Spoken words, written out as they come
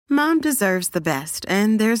Mom deserves the best,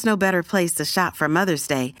 and there's no better place to shop for Mother's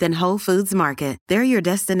Day than Whole Foods Market. They're your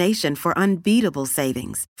destination for unbeatable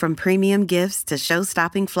savings, from premium gifts to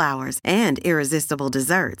show-stopping flowers and irresistible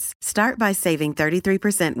desserts. Start by saving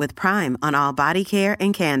 33% with Prime on all body care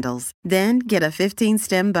and candles. Then get a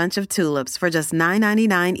 15-stem bunch of tulips for just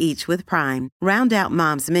 $9.99 each with Prime. Round out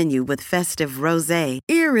Mom's menu with festive rosé,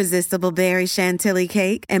 irresistible berry chantilly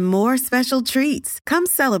cake, and more special treats. Come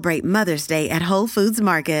celebrate Mother's Day at Whole Foods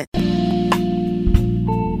Market.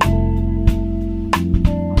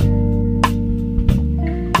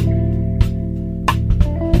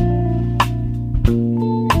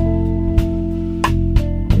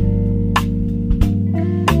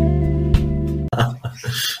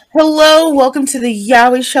 Hello, welcome to the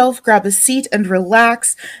Yowie Shelf. Grab a seat and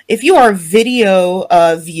relax. If you are video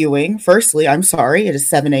viewing, firstly, I'm sorry, it is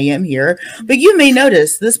 7 a.m. here, but you may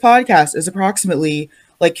notice this podcast is approximately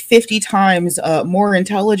like 50 times more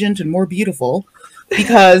intelligent and more beautiful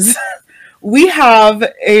because we have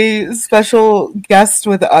a special guest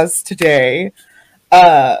with us today.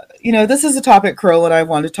 This is a topic Kroll and I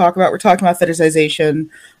wanted to talk about. We're talking about fetishization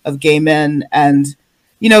of gay men, and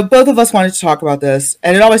both of us wanted to talk about this,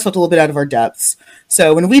 and it always felt a little bit out of our depths.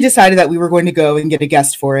 So when we decided that we were going to go and get a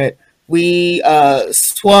guest for it, we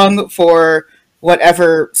swung for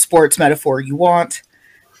whatever sports metaphor you want,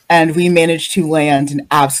 and we managed to land an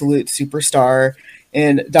absolute superstar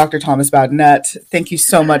in Dr. Thomas Baudinette. Thank you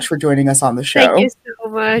so much for joining us on the show. Thank you so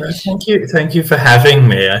much. Thank you for having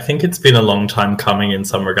me. I think it's been a long time coming in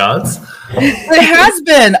some regards. It has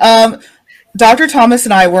been. Dr. Thomas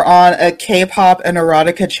and I were on a K-pop and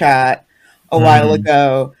erotica chat a while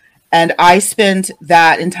ago, and I spent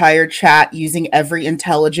that entire chat using every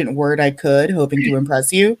intelligent word I could, hoping to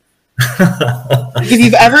impress you. If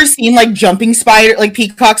you've ever seen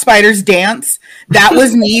peacock spiders dance, that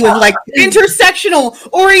was me with intersectional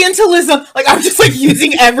Orientalism. I'm just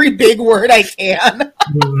using every big word I can.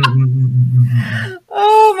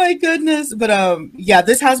 Oh my goodness. But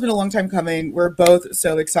this has been a long time coming. We're both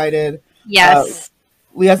so excited. Yes.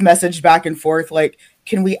 We have messaged back and forth,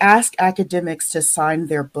 can we ask academics to sign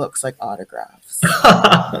their books like autographs?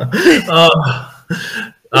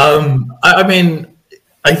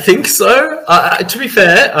 I think so. To be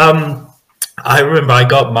fair, I remember I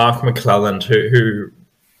got Mark McClelland, who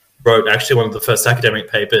wrote actually one of the first academic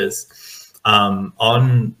papers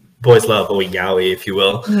on boys' love, or yaoi, if you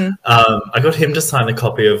will. Mm-hmm. I got him to sign a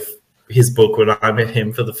copy of his book when I met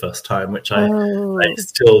him for the first time, which I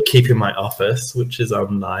still keep in my office, which is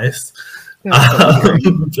nice. But,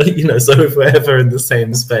 so if we're ever in the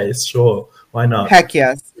same space, sure, why not? Heck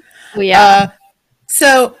yes. Well, yeah.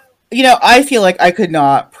 I feel like I could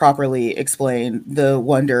not properly explain the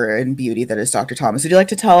wonder and beauty that is Dr. Thomas. Would you like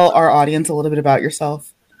to tell our audience a little bit about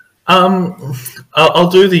yourself? I'll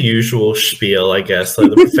do the usual spiel, I guess, the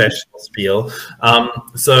professional spiel.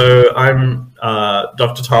 So I'm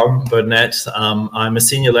Dr. Tom Baudinette. I'm a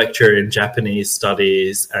senior lecturer in Japanese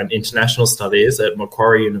studies and international studies at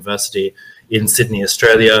Macquarie University in Sydney,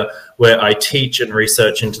 Australia, where I teach and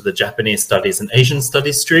research into the Japanese studies and Asian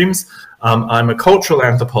studies streams. I'm a cultural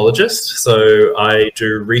anthropologist, so I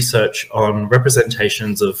do research on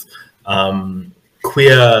representations of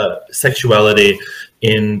queer sexuality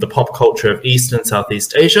in the pop culture of East and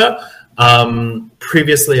Southeast Asia.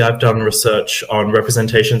 Previously, I've done research on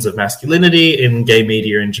representations of masculinity in gay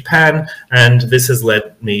media in Japan, and this has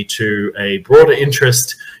led me to a broader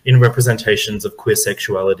interest in representations of queer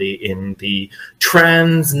sexuality in the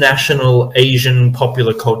transnational Asian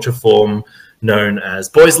popular culture form known as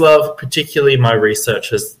boys' love. Particularly, my research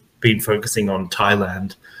has been focusing on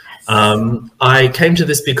Thailand. I came to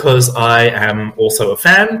this because I am also a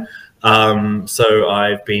fan. So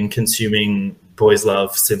I've been consuming boys'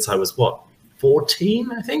 love since I was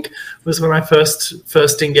 14, I think, was when I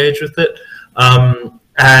first engaged with it.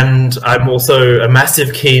 And I'm also a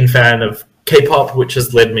massive keen fan of K-pop, which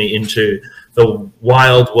has led me into the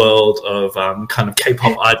wild world of kind of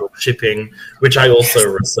K-pop idol shipping, which I also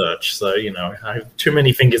research. So, I have too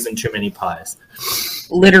many fingers and too many pies.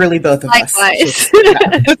 Literally both of us.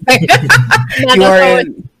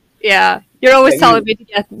 Yeah. You're always telling me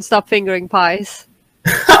to stop fingering pies.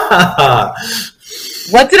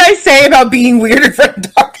 What did I say about being weird in front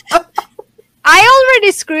of Dr. I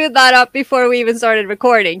already screwed that up before we even started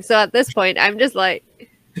recording. So at this point, I'm just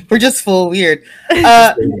we're just full weird.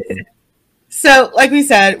 So like we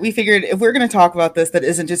said, we figured if we're going to talk about this, that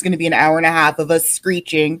isn't just going to be an hour and a half of us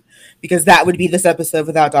screeching, because that would be this episode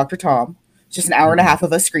without Dr. Tom. It's just an hour and a half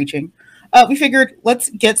of us screeching. We figured let's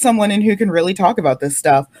get someone in who can really talk about this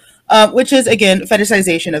stuff. Which is, again,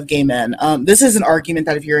 fetishization of gay men. This is an argument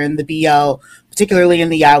that if you're in the BL particularly in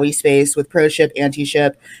the yaoi space with pro-ship,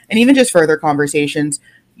 anti-ship, and even just further conversations,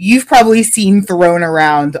 you've probably seen thrown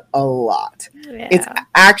around a lot. Yeah. It's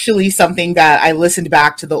actually something that I listened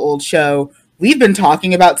back to the old show we've been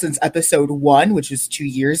talking about since episode 1, which is 2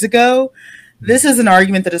 years ago. This is an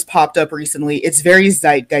argument that has popped up recently. It's very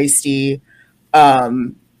zeitgeisty.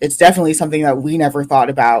 It's definitely something that we never thought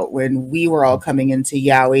about when we were all coming into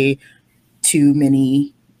yaoi too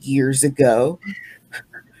many years ago.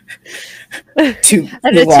 too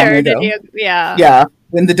long ago. Yeah,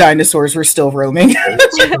 when the dinosaurs were still roaming.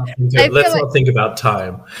 Let's not think about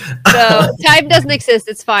time. No, time doesn't exist.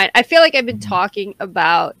 It's fine. I feel like I've been talking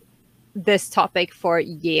about this topic for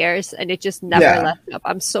years, and it just never left up.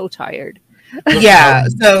 I'm so tired. Yeah,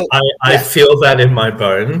 so I feel that in my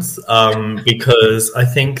bones, because I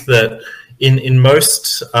think that in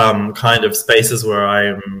most kind of spaces where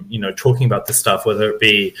I'm, talking about this stuff, whether it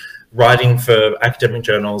be writing for academic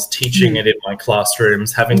journals, teaching it in my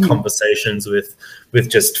classrooms, having conversations with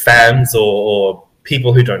just fans or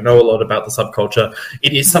people who don't know a lot about the subculture,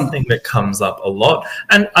 it is something that comes up a lot.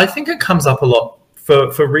 And I think it comes up a lot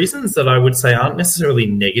for reasons that I would say aren't necessarily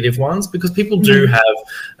negative ones, because people do have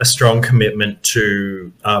a strong commitment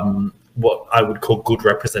to what I would call good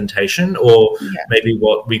representation, or maybe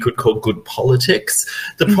what we could call good politics.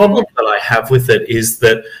 The problem that I have with it is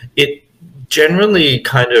that it generally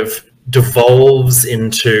kind of devolves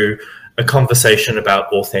into a conversation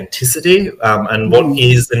about authenticity, and what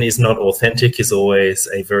is and is not authentic is always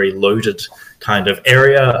a very loaded kind of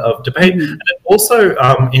area of debate. And also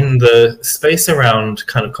in the space around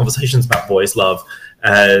kind of conversations about boys' love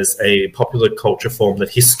as a popular culture form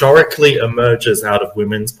that historically emerges out of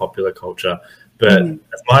women's popular culture, but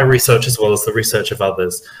as my research as well as the research of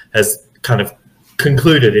others has kind of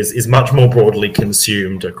concluded is much more broadly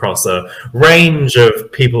consumed across a range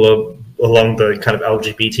of people along the kind of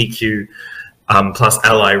LGBTQ plus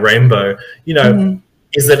ally rainbow,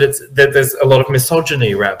 is that there's a lot of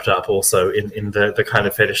misogyny wrapped up also in the kind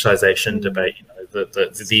of fetishization debate.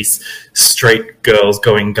 These straight girls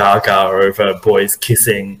going gaga over boys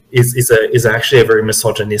kissing is actually a very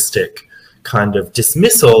misogynistic kind of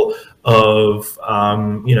dismissal of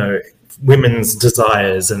women's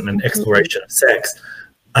desires and exploration of sex,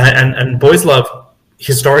 and boys' love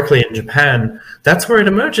historically in Japan. That's where it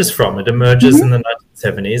emerges from. It emerges in the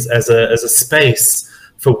 1970s as a space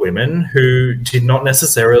for women who did not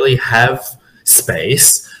necessarily have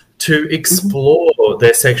space to explore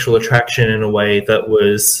their sexual attraction in a way that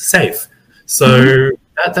was safe. So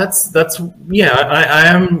that's I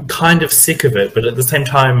am kind of sick of it, but at the same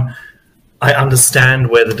time, I understand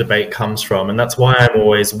where the debate comes from, and that's why I'm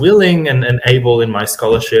always willing and able in my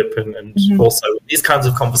scholarship and also these kinds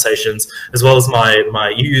of conversations, as well as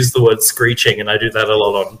my you use the word screeching, and I do that a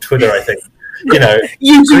lot on Twitter, I think.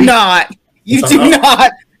 You do not. You do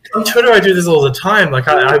not. On Twitter, I do this all the time. Like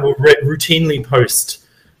I will routinely post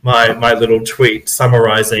my little tweet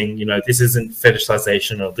summarizing, this isn't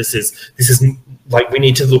fetishization, or this is like, we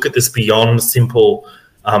need to look at this beyond simple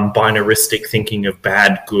binaristic thinking of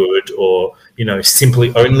bad, good, or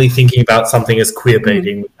simply only thinking about something as queer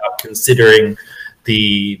baiting without considering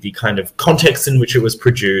the kind of context in which it was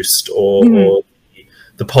produced, or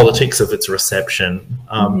the politics of its reception.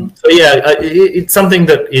 It's something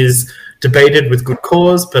that is debated with good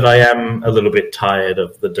cause, but I am a little bit tired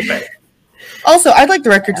of the debate. Also, I'd like the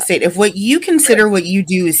record to state, if what you consider what you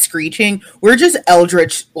do is screeching, we're just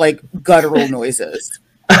eldritch, guttural noises.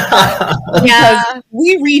 Because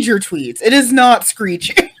we read your tweets. It is not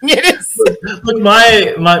screeching. It is. Look,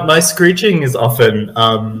 my screeching is often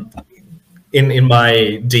in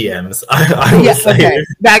my DMs. I will say. Okay.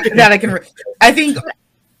 That I can. I think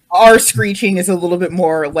our screeching is a little bit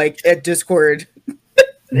more like at Discord.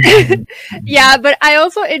 Yeah, but I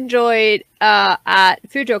also enjoyed at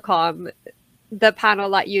FujoCom the panel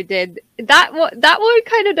that you did. That one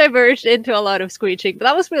kind of diverged into a lot of screeching, but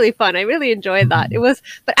that was really fun. I really enjoyed that. It was,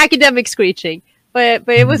 but academic screeching, but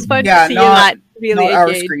it was fun to see that really not engaged.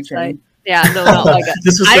 Our screeching. Not like that.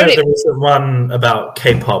 This was the recent one about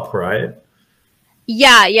K-pop, right?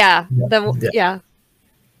 Yeah.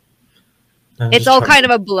 It's all kind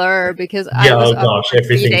of a blur because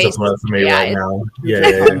everything's a blur for me right now.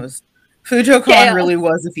 Yeah. FujoCon really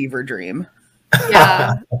was a fever dream.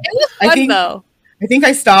 Yeah, it was fun though. I think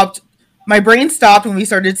I stopped. My brain stopped when we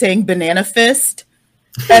started saying banana fist,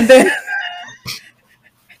 and then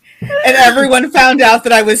and everyone found out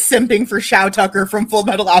that I was simping for Shao Tucker from Full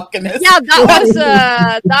Metal Alchemist. Yeah,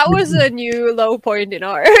 that was a new low point in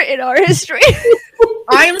our history.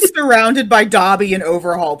 I am surrounded by Dobby and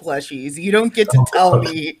Overhaul plushies. You don't get to tell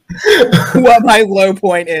me what my low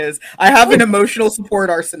point is. I have an emotional support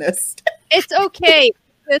arsonist. It's okay.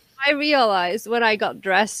 Because I realized when I got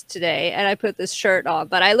dressed today and I put this shirt on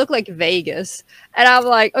that I look like Vegas. And I'm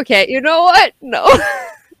like, okay, you know what? No.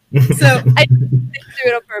 So I didn't do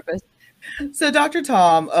it on purpose. So Dr.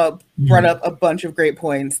 Tom brought up a bunch of great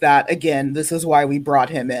points that, again, this is why we brought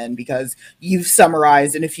him in, because you've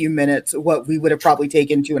summarized in a few minutes what we would have probably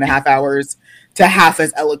taken 2.5 hours to half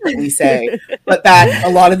as eloquently say. But that a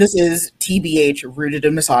lot of this is TBH, rooted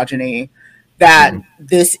in misogyny, that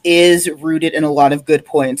this is rooted in a lot of good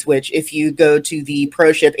points, which if you go to the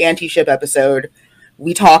pro-ship, anti-ship episode,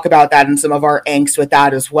 we talk about that and some of our angst with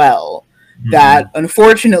that as well. That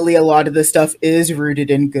unfortunately a lot of this stuff is rooted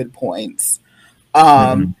in good points.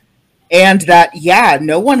 And that, yeah,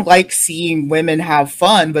 no one likes seeing women have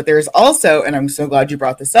fun, but there's also, and I'm so glad you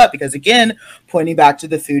brought this up, because again, pointing back to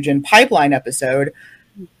the Fujin pipeline episode,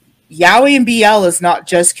 yaoi and BL is not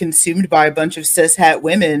just consumed by a bunch of cishet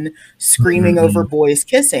women screaming over boys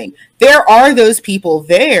kissing. There are those people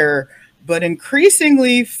there, but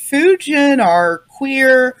increasingly Fujin are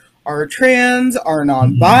queer, are trans, are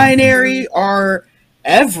non-binary, are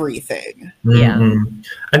everything. Yeah.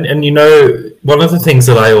 And you know, one of the things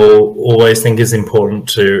that I always think is important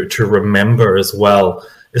to remember as well,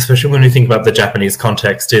 especially when we think about the Japanese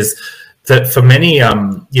context, is that for many,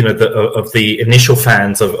 you know, of the initial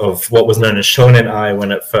fans of what was known as Shonen Ai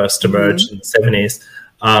when it first emerged in the 70s,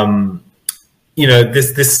 you know,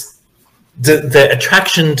 the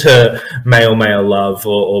attraction to male love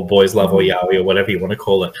or boys love or yaoi or whatever you want to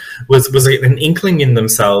call it was an inkling in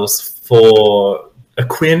themselves for a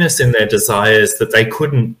queerness in their desires that they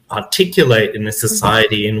couldn't articulate in a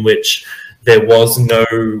society in which there was no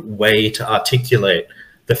way to articulate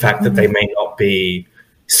the fact that they may not be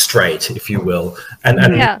straight, if you will. And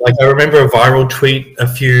like I remember a viral tweet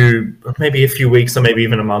maybe a few weeks or maybe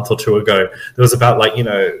even a month or two ago that was about, like, you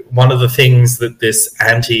know, one of the things that this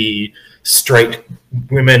anti-straight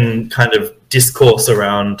women kind of discourse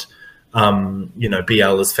around you know,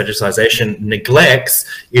 BL as fetishization neglects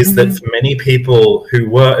is that for many people who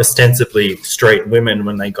were ostensibly straight women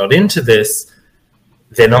when they got into this,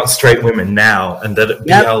 they're not straight women now, and that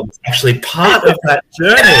BL is actually part of that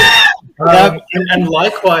journey. And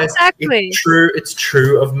likewise, it's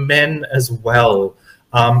true of men as well.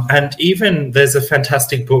 And even there's a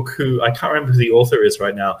fantastic book who I can't remember who the author is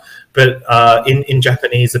right now, but in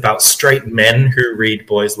Japanese about straight men who read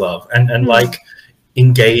boys love and like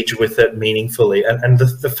engage with it meaningfully. And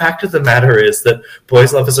the fact of the matter is that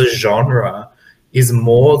boys love as a genre is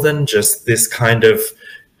more than just this kind of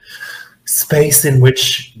space in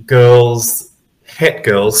which het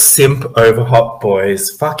girls simp over hot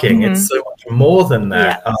boys fucking. It's so much more than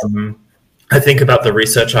that. I think about the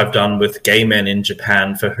research I've done with gay men in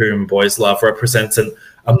Japan for whom boys love represents a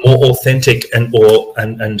more authentic and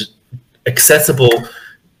accessible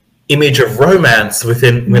image of romance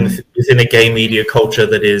within a gay media culture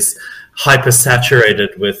that is hyper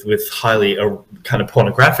saturated with highly kind of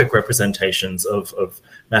pornographic representations of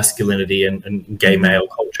masculinity and gay male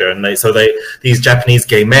culture. And these Japanese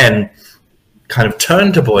gay men kind of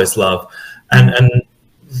turn to boys love and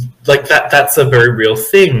like that's a very real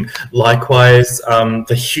thing. Likewise,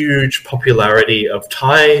 the huge popularity of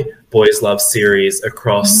Thai boys love series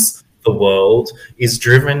across the world is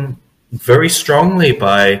driven very strongly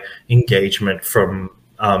by engagement from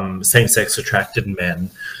same-sex attracted men.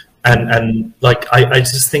 And like I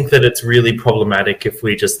just think that it's really problematic if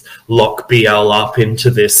we just lock BL up into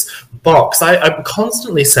this box. I'm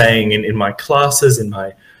constantly saying in my classes, in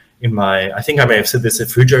my I think I may have said this at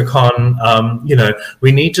FujoCon, you know,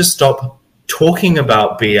 we need to stop talking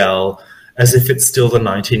about BL as if it's still the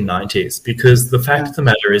 1990s, because the fact of the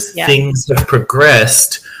matter is things have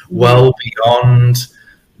progressed well beyond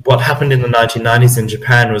what happened in the 1990s in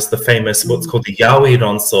Japan. Was the famous what's called the yaoi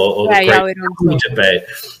ronso, or the great yaoi debate,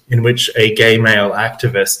 in which a gay male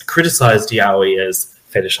activist criticized yaoi as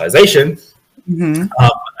fetishization,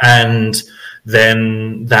 and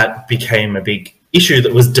then that became a big issue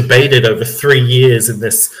that was debated over 3 years in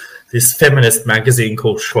this feminist magazine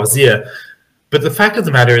called Choisir. But the fact of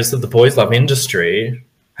the matter is that the boys love industry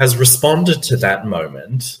has responded to that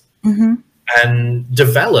moment and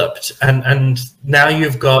developed, and now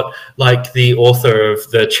you've got like the author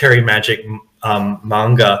of the Cherry Magic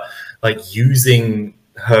manga, like using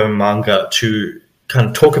her manga to kind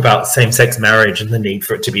of talk about same-sex marriage and the need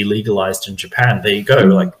for it to be legalized in Japan. There you go,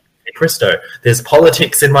 like presto, there's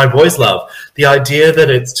politics in my boys love. The idea that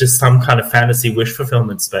it's just some kind of fantasy wish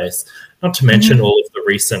fulfillment space, not to mention all of the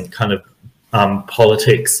recent kind of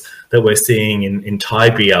politics that we're seeing in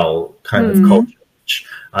Thai BL kind of culture, which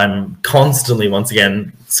I'm constantly, once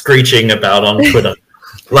again, screeching about on Twitter.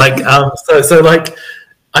 Like, so like,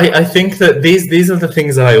 I think that these are the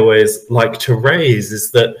things that I always like to raise,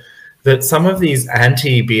 is that some of these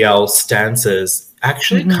anti-BL stances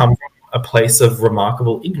actually come from a place of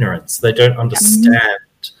remarkable ignorance. They don't understand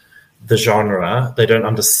the genre, they don't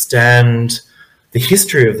understand the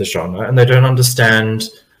history of the genre, and they don't understand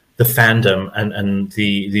the fandom and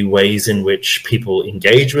the ways in which people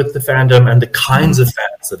engage with the fandom and the kinds of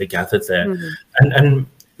fans that are gathered there. And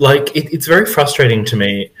like, it's very frustrating to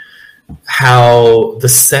me how the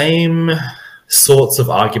same sorts of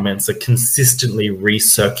arguments are consistently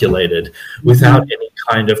recirculated without any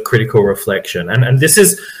kind of critical reflection. And this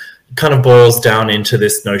is kind of boils down into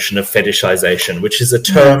this notion of fetishization, which is a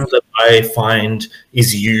term that I find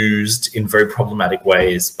is used in very problematic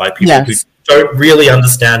ways by people who don't really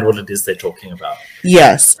understand what it is they're talking about.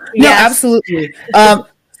 Yes. No, absolutely. So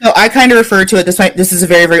I kind of refer to it this is a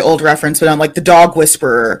very, very old reference, but I'm like the dog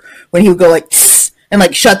whisperer, when he would go like tss, and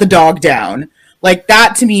like shut the dog down. Like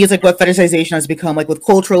that to me is like what fetishization has become, like with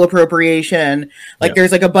cultural appropriation. Like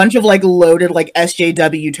there's like a bunch of like loaded like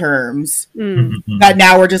SJW terms that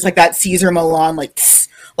now are just like that Caesar Milan, like tss,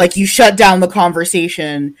 like you shut down the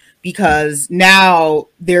conversation because now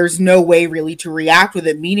there's no way really to react with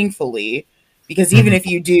it meaningfully. Because even if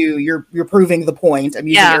you do, you're proving the point. I'm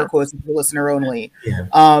using air quotes for listener only.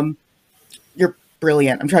 You're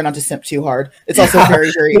brilliant. I'm trying not to simp too hard. It's also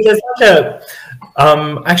very, very...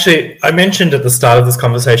 actually, I mentioned at the start of this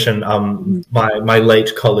conversation my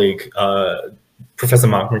late colleague, Professor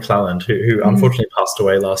Mark McClelland, who unfortunately passed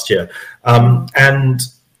away last year. And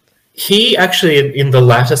he actually, in the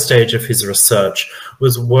latter stage of his research,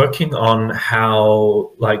 was working on how,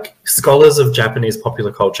 like, scholars of Japanese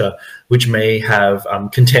popular culture, which may have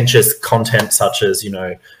contentious content such as,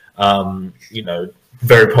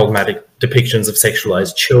 very problematic depictions of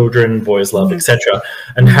sexualized children, boys' love, etc.,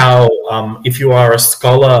 and how if you are a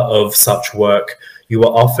scholar of such work, you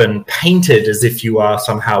are often painted as if you are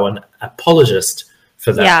somehow an apologist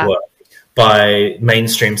for that work by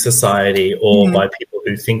mainstream society or by people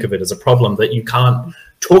who think of it as a problem, that you can't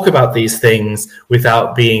talk about these things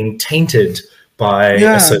without being tainted by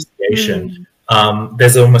association.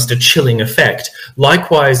 There's almost a chilling effect.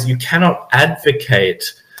 Likewise, you cannot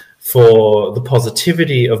advocate for the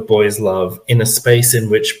positivity of boys' love in a space in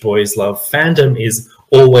which boys' love fandom is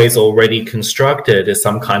always already constructed as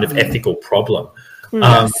some kind of ethical problem.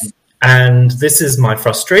 And this is my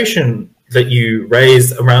frustration that you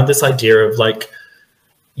raise around this idea of, like,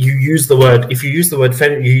 you use the word, if you use the word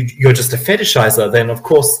you're just a fetishizer, then of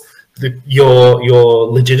course your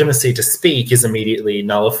legitimacy to speak is immediately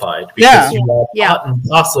nullified, because you are part and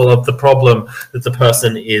parcel of the problem that the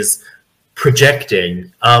person is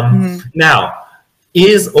projecting. Now,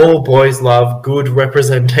 is all boys' love good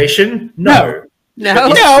representation? No.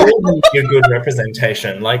 It's a good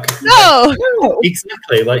representation. Like,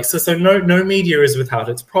 exactly. Like, so no media is without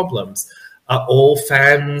its problems. Are all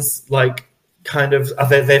fans, like, kind of, are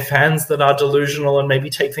there fans that are delusional and maybe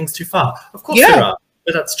take things too far? Of course there are.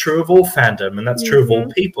 But that's true of all fandom, and that's true of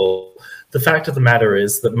all people. The fact of the matter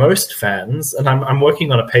is that most fans, and I'm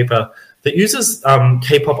working on a paper that uses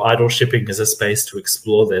K-pop idol shipping as a space to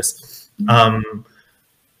explore this.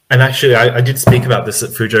 And actually, I did speak about this at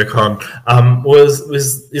FujoCon.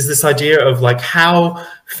 Is this idea of, like, how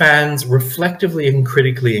fans reflectively and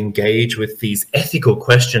critically engage with these ethical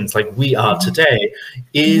questions, like we are today,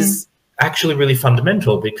 is actually really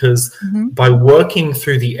fundamental, because by working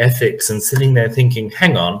through the ethics and sitting there thinking,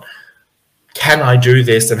 hang on, can I do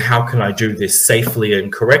this, and how can I do this safely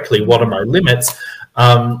and correctly? What are my limits?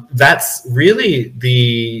 That's really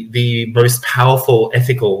the most powerful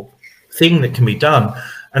ethical thing that can be done.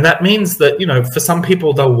 And that means that, for some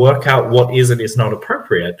people, they'll work out what is and is not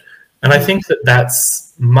appropriate. And I think that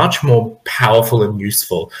that's much more powerful and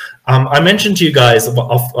useful. I mentioned to you guys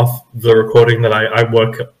off the recording that I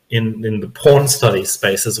work in the porn study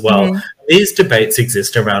space as well. These debates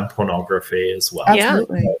exist around pornography as well.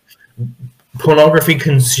 Absolutely. Pornography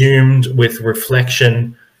consumed with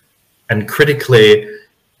reflection and critically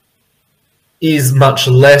is much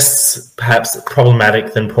less perhaps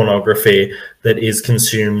problematic than pornography that is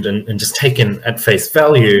consumed and just taken at face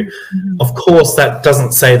value. Of course, that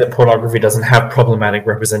doesn't say that pornography doesn't have problematic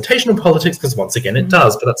representation in politics, because once again it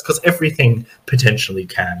does, but that's because everything potentially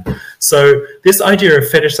can. So this idea of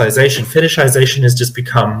fetishization has just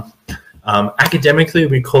become, academically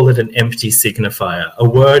we call it an empty signifier, a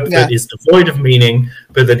word that is devoid of meaning,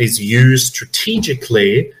 but that is used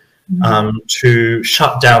strategically to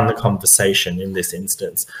shut down the conversation in this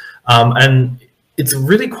instance. And it's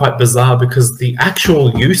really quite bizarre, because the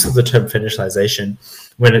actual use of the term fetishization,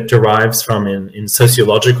 when it derives from in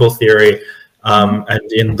sociological theory,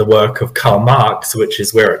 and in the work of Karl Marx, which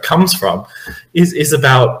is where it comes from, is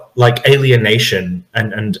about like alienation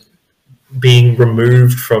and being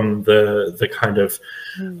removed from the kind of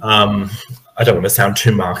I don't want to sound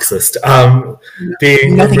too Marxist,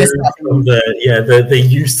 being removed from the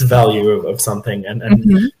use value of something,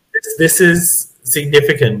 and this is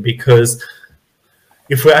significant because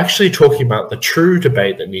if we're actually talking about the true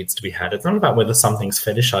debate that needs to be had, it's not about whether something's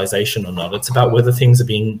fetishization or not. It's about whether things are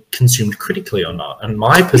being consumed critically or not. And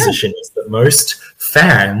my position is that most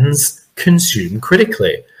fans consume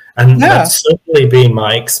critically. And that's certainly been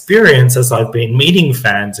my experience as I've been meeting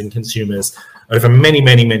fans and consumers over many,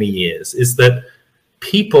 many, many years, is that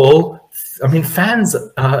fans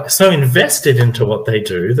are so invested into what they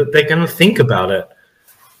do that they're going to think about it.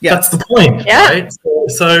 Yeah. That's the point, right?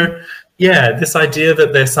 So this idea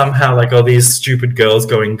that they're somehow like, oh, these stupid girls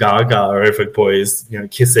going gaga over boys,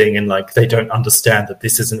 kissing, and like they don't understand that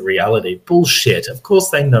this isn't reality. Bullshit. Of course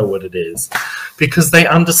they know what it is, because they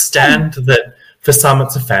understand that for some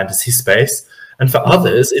it's a fantasy space, and for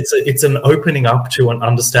others it's an opening up to an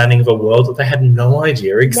understanding of a world that they had no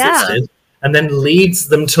idea existed, and then leads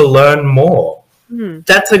them to learn more.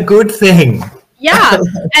 That's a good thing. Yeah,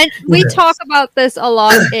 and we talk about this a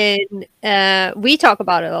lot we talk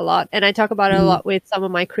about it a lot, and I talk about it a lot with some of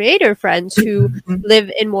my creator friends who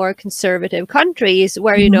live in more conservative countries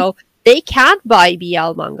where, they can't buy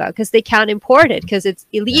BL manga because they can't import it because it's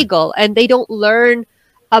illegal, and they don't learn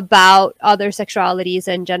about other sexualities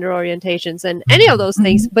and gender orientations and any of those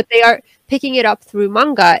things, but they are picking it up through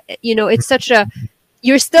manga. It's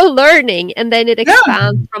you're still learning, and then it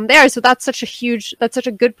expands from there. So that's such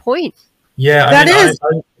a good point. Yeah,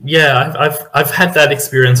 I've had that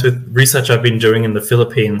experience with research I've been doing in the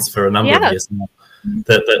Philippines for a number of years now.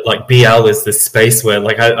 That like BL is this space where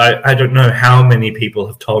like I don't know how many people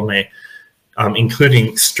have told me,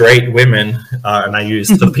 including straight women, and I use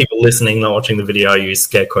the people listening, not watching the video, I use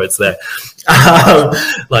scare quotes there,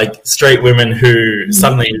 like straight women who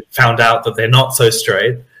suddenly found out that they're not so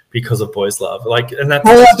straight because of boys love. Like, and that's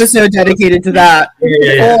whole episode dedicated to that.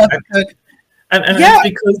 And it's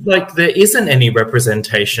because like there isn't any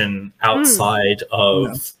representation outside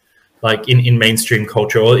of like in mainstream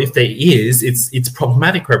culture, or if there is, it's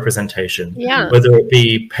problematic representation. Whether it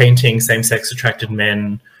be painting same-sex attracted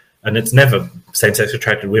men, and it's never same-sex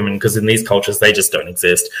attracted women because in these cultures they just don't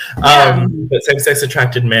exist. But same-sex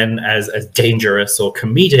attracted men as dangerous or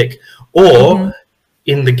comedic, or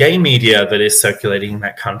in the gay media that is circulating in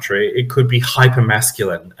that country, it could be hyper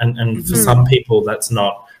masculine, and for some people that's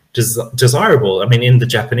not desirable. I mean, in the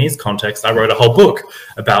Japanese context, I wrote a whole book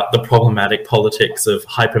about the problematic politics of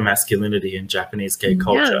hypermasculinity in Japanese gay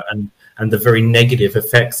culture and the very negative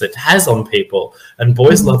effects it has on people. And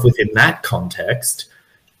boys love within that context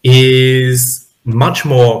is much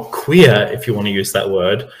more queer, if you want to use that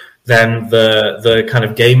word, than the kind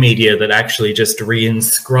of gay media that actually just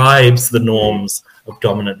reinscribes the norms of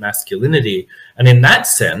dominant masculinity. And in that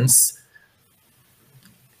sense,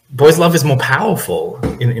 boys love is more powerful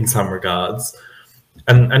in some regards,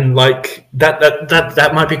 and like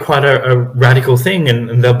that might be quite a radical thing,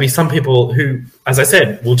 and there'll be some people who, as I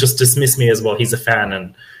said, will just dismiss me as, well, he's a fan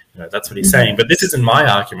and that's what he's saying. But this isn't my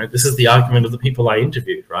argument. This is the argument of the people I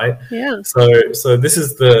interviewed, right? So this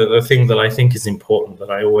is the thing that I think is important,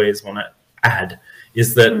 that I always want to add,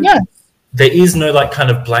 is that there is no like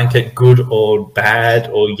kind of blanket good or bad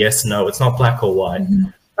or yes, no. It's not black or white.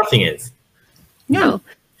 Nothing is.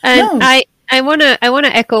 And I want to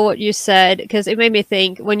echo what you said, because it made me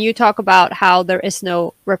think when you talk about how there is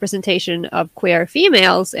no representation of queer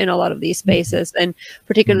females in a lot of these spaces, and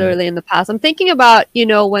particularly in the past. I'm thinking about,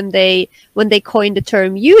 when they coined the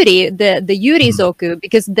term yuri, the yuri zoku,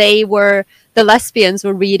 because the lesbians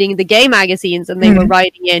were reading the gay magazines and they were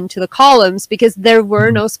writing into the columns because there were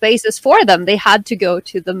no spaces for them. They had to go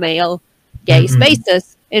to the male gay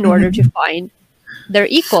spaces in order to find their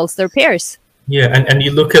equals, their peers. Yeah, and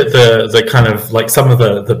you look at the kind of like some of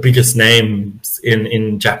the biggest names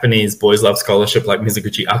in Japanese boys love scholarship, like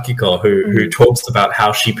Mizuguchi Akiko, who talks about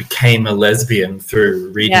how she became a lesbian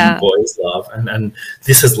through reading boys love, and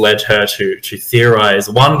this has led her to theorize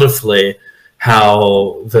wonderfully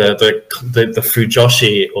how the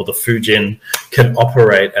fujoshi or the fujin can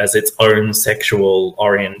operate as its own sexual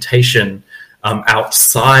orientation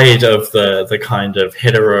outside of the kind of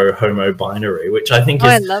hetero homo binary, which I think is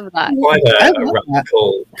I love that. quite a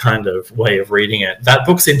radical kind of way of reading it. That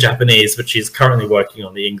book's in Japanese, but she's currently working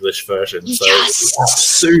on the English version, so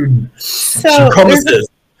soon. So she promises.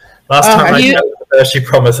 Last time I checked, she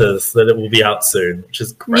promises that it will be out soon, which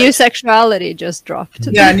is great. New sexuality just dropped.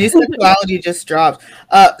 Yeah, new sexuality just dropped.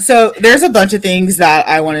 So there's a bunch of things that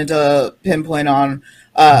I wanted to pinpoint on.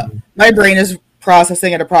 My brain is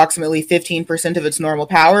processing at approximately 15% of its normal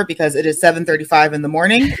power because it is 7:35 in the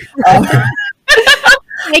morning.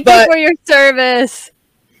 Thank you for your service.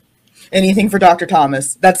 Anything for Dr.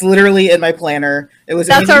 Thomas. That's literally in my planner. It was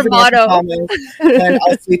That's our motto. Thomas, and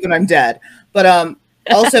I'll sleep when I'm dead. But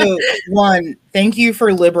also, one, thank you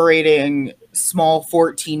for liberating small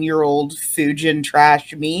 14-year-old Fujin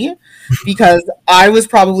trash me, because I was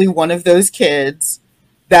probably one of those kids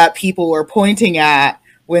that people are pointing at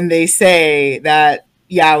when they say that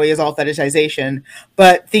yaoi is all fetishization.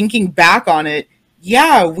 But thinking back on it,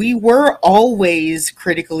 yeah, we were always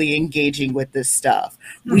critically engaging with this stuff.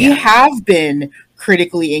 We have been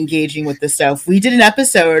critically engaging with this stuff. We did an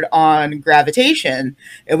episode on gravitation,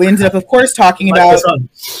 and we ended up, of course, talking about...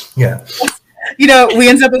 Yeah. You know, we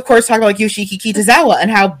ended up, of course, talking about Yoshiki Kitazawa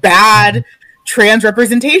and how bad trans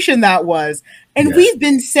representation that was. And we've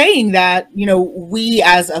been saying that, you know, we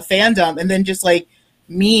as a fandom, and then just like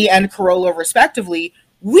me and Corolla respectively,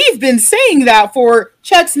 we've been saying that for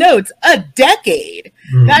Chet's Notes a decade.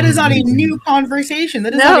 That is not a new conversation.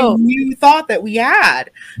 That is not a new thought that we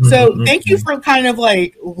had. So thank you for kind of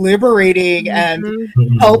like liberating and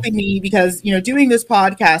helping me, because, you know, doing this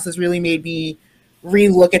podcast has really made me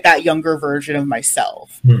re-look at that younger version of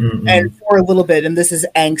myself. And for a little bit, and this is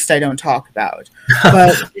angst I don't talk about.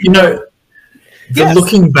 But you know,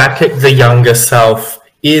 looking back at the younger self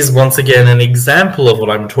is once again an example of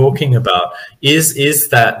what I'm talking about, is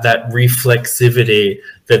that reflexivity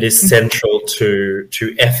that is central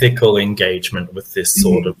to ethical engagement with this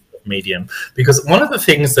sort of medium. Because one of the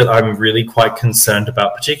things that I'm really quite concerned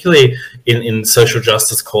about, particularly in social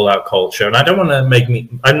justice call-out culture, and I don't want to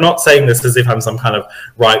I'm not saying this as if I'm some kind of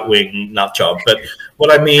right-wing nut job, but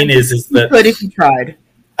what I mean is that... But if you tried.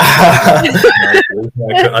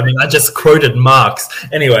 I mean, I just quoted Marx.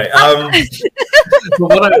 Anyway, but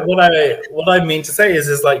what I mean to say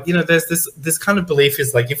is like, you know, there's this kind of belief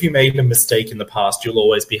is like, if you made a mistake in the past, you'll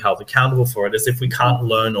always be held accountable for it, as if we can't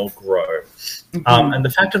learn or grow. And the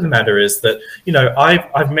fact of the matter is that, you know,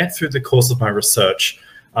 I've met through the course of my research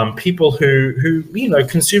people who you know,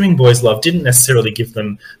 consuming boys' love didn't necessarily give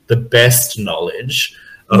them the best knowledge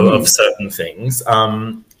of certain things,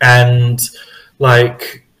 and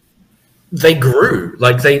like they grew,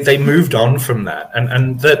 like they moved on from that,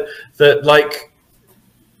 and that like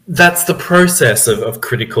that's the process of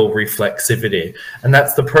critical reflexivity, and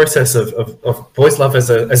that's the process of boys' love as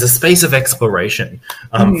a space of exploration,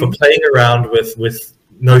 for playing around with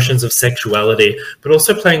notions of sexuality, but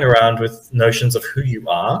also playing around with notions of who you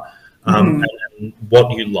are, and what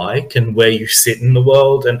you like and where you sit in the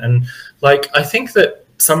world, and like I think that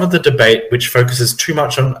some of the debate which focuses too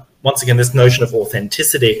much on, once again, this notion of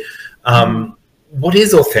authenticity. What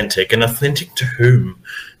is authentic, and authentic to whom?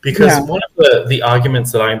 Because one of the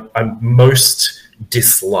arguments that I most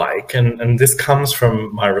dislike, and this comes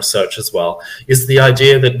from my research as well, is the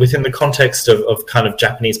idea that within the context of kind of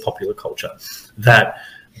Japanese popular culture, that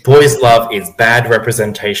boys' love is bad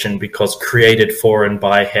representation because created for and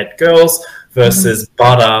by het girls, versus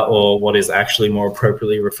bara, or what is actually more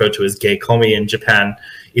appropriately referred to as gay komi in Japan,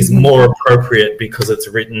 is more appropriate because it's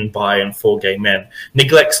written by and for gay men,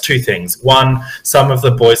 neglects two things. One, some of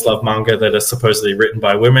the boys' love manga that are supposedly written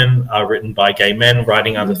by women are written by gay men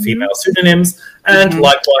writing under female pseudonyms, and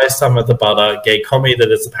likewise some of the bara gay komi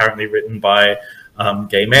that is apparently written by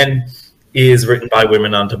gay men is written by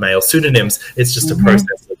women under male pseudonyms. It's just a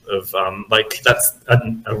process of like, that's a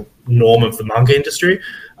norm of the manga industry.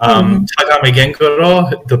 Tagame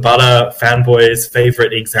Genkoro, the bara fanboy's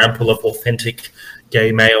favorite example of authentic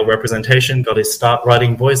gay male representation, got his start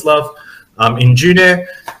writing boys' love in June,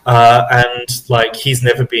 and like, he's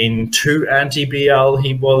never been too anti-BL.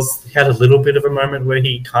 He had a little bit of a moment where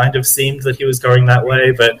he kind of seemed that he was going that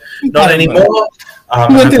way, but not anymore.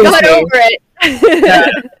 Got over it.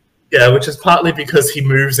 Yeah, which is partly because he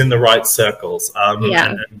moves in the right circles,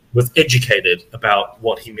 and was educated about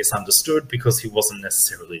what he misunderstood because he wasn't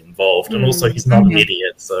necessarily involved, and also he's not an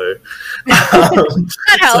idiot. So, the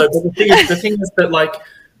thing is that, like,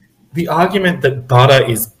 the argument that bara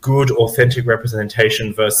is good authentic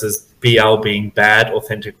representation versus BL being bad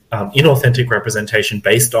inauthentic representation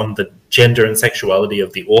based on the gender and sexuality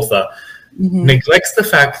of the author neglects the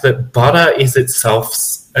fact that bara is itself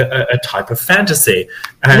a type of fantasy,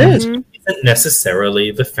 and isn't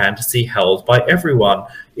necessarily the fantasy held by everyone.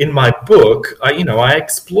 In my book, I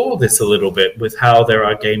explore this a little bit with how there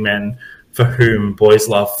are gay men for whom boys'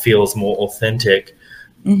 love feels more authentic,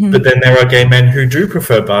 But then there are gay men who do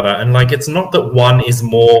prefer butter, and like it's not that one is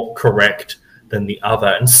more correct than the other,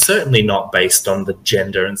 and certainly not based on the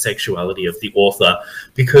gender and sexuality of the author,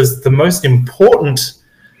 because the most important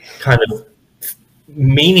kind of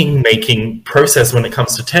meaning-making process when it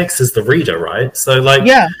comes to text is the reader, right? So like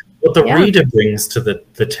what the reader brings to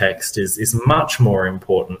the text is much more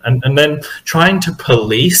important. And then trying to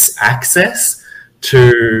police access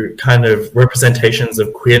to kind of representations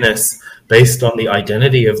of queerness based on the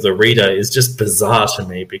identity of the reader is just bizarre to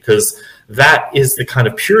me, because that is the kind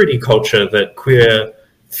of purity culture that queer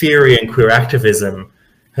theory and queer activism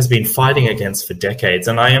has been fighting against for decades.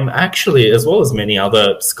 And I am actually, as well as many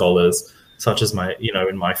other scholars, such as my,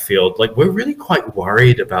 in my field, like we're really quite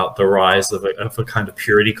worried about the rise of a kind of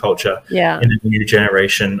purity culture in a new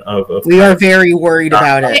generation of we are very worried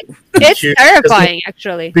about it. It's terrifying,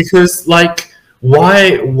 actually. Because like,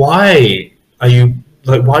 why are you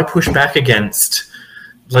like, why push back against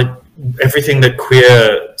like everything that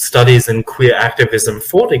queer studies and queer activism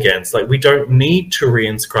fought against? Like, we don't need to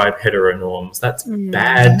reinscribe heteronorms. That's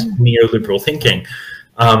bad neoliberal thinking.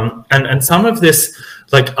 And some of this,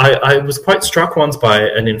 like, I was quite struck once by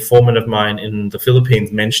an informant of mine in the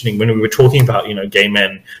Philippines mentioning, when we were talking about, gay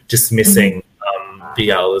men dismissing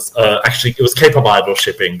BL as, actually, it was K-pop idol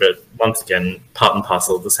shipping, but once again, part and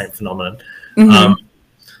parcel of the same phenomenon.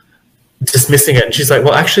 Dismissing it, and she's like,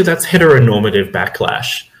 well, actually, that's heteronormative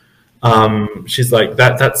backlash. She's like,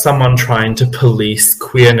 that's someone trying to police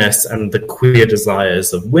queerness and the queer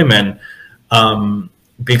desires of women,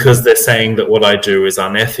 because they're saying that what I do is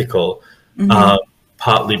unethical,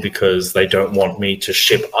 partly because they don't want me to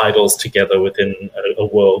ship idols together within a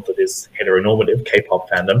world that is heteronormative,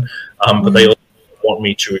 K-pop fandom, but they also want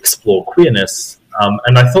me to explore queerness.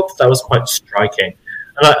 And I thought that was quite striking.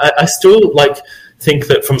 And I still think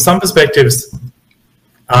that from some perspectives,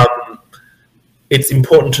 it's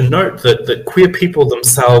important to note that queer people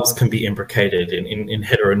themselves can be imbricated in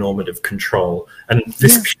heteronormative control. And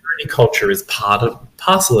this purity culture is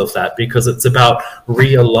parcel of that, because it's about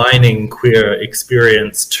realigning queer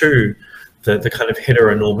experience to the kind of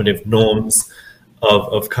heteronormative norms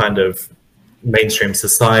of kind of mainstream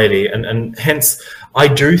society. And hence, I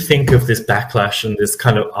do think of this backlash and this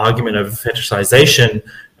kind of argument of fetishization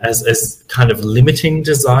as kind of limiting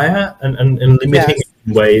desire and limiting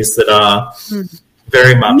in ways that are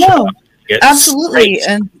very much absolutely.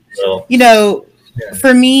 And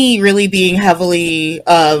for me, really being heavily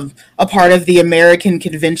a part of the American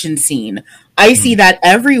convention scene, I see that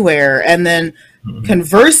everywhere. And then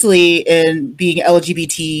conversely, in being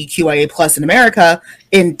LGBTQIA plus in America,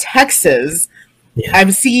 in Texas,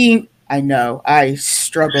 I'm seeing, I know, I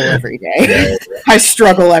struggle every day. I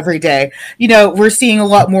struggle every day. We're seeing a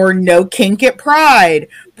lot more no kink at Pride.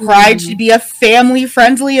 Pride should be a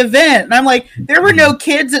family-friendly event. And I'm like, there were no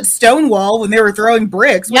kids at Stonewall when they were throwing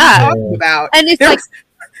bricks. What are you talking about? And it's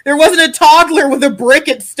there wasn't a toddler with a brick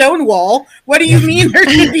at Stonewall. What do you mean there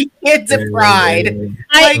should be kids at Pride?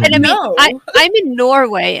 I'm in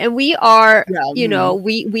Norway, and we are,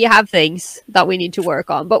 we have things that we need to work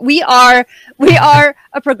on. But we are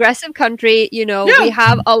a progressive country. We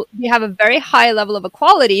have a very high level of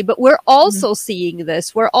equality. But we're also seeing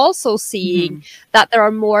this. We're also seeing that there are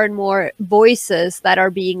more and more voices that are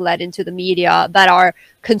being led into the media that are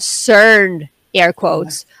concerned, air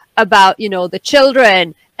quotes, about the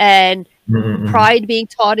children, and pride being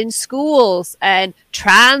taught in schools, and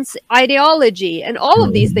trans ideology, and all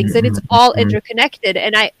of these things, and it's all interconnected.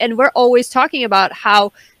 And we're always talking about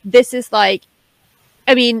how this is like,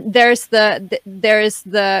 I mean, there's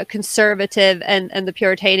the conservative and the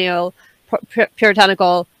puritanical,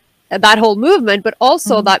 that whole movement, but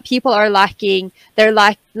also that people are lacking,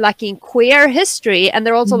 lacking queer history, and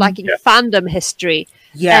they're also lacking fandom history.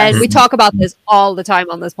 And we talk about this all the time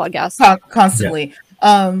on this podcast. Constantly.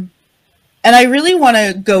 And I really want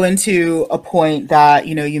to go into a point that,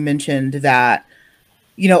 you mentioned that,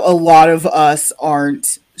 a lot of us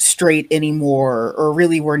aren't straight anymore, or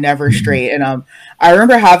really were never straight. And I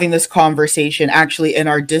remember having this conversation actually in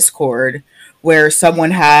our Discord, where someone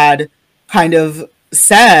had kind of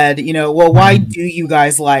said, well, why do you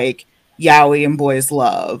guys like yaoi and boys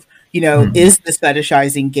love? Is this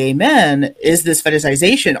fetishizing gay men? Is this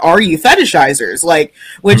fetishization? Are you fetishizers?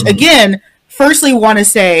 Which again, firstly want to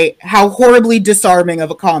say how horribly disarming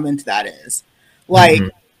of a comment that is.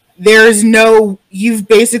 You've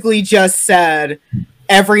basically just said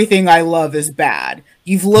everything I love is bad.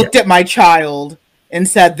 You've looked at my child and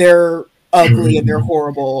said they're ugly and they're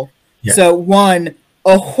horrible. So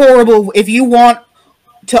if you want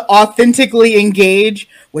to authentically engage,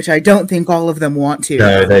 which I don't think all of them want to.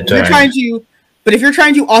 No, they don't. They're trying to But if you're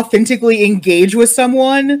trying to authentically engage with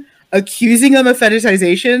someone, accusing them of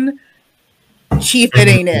fetishization, chief, it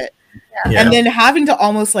ain't it. Yeah. And then having to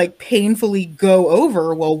almost like painfully go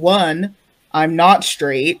over, well, one, I'm not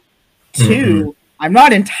straight. Two, I'm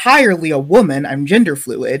not entirely a woman. I'm gender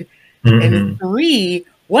fluid. And three,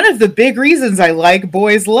 one of the big reasons I like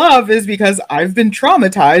boys love is because I've been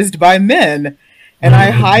traumatized by men. And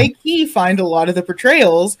I high-key find a lot of the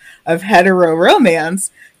portrayals of hetero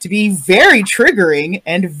romance to be very triggering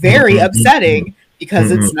and very upsetting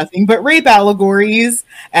because it's nothing but rape allegories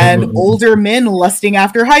and older men lusting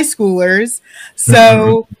after high schoolers.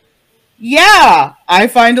 So, yeah, I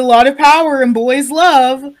find a lot of power in boys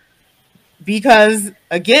love because,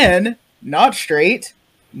 again, not straight,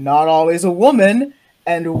 not always a woman,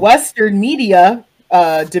 and Western media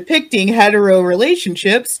depicting hetero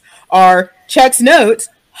relationships are, checks notes,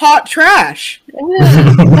 hot trash.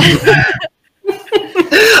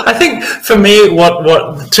 I think for me,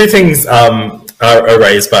 what two things are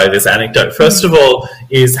raised by this anecdote. First of all,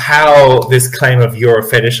 is how this claim of you're a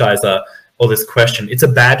fetishizer, or this question, it's a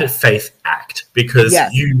bad faith act because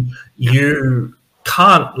you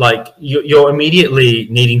can't, like, you're immediately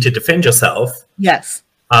needing to defend yourself. Yes.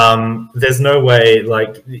 There's no way,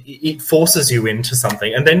 like, it forces you into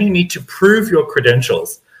something, and then you need to prove your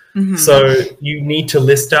credentials. So you need to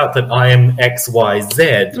list out that I am X, Y,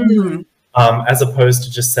 Z, as opposed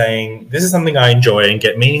to just saying this is something I enjoy and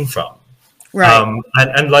get meaning from. Right.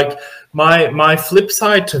 And like my flip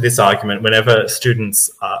side to this argument, whenever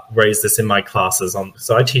students raise this in my classes,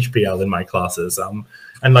 so I teach BL in my classes,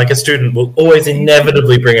 and like a student will always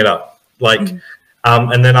inevitably bring it up, like.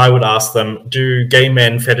 And then I would ask them, do gay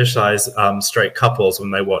men fetishize straight couples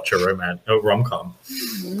when they watch a rom-com?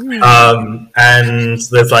 And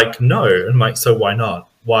there's like, no. I'm like, so why not?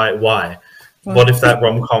 Why? What if that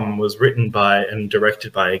rom-com was written by and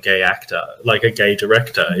directed by a gay actor, like a gay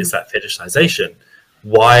director? Is that fetishization?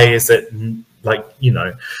 Why is it, like, you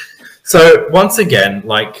know? So once again,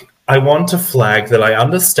 like, I want to flag that I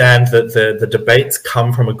understand that the debates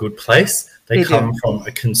come from a good place. They come from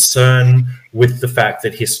a concern with the fact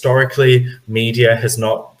that historically media has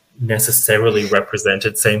not necessarily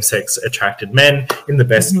represented same-sex attracted men in the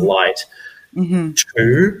best light.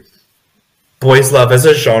 Two, boys love as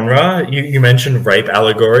a genre, you mentioned rape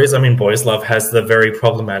allegories. I mean, boys love has the very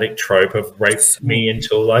problematic trope of rape me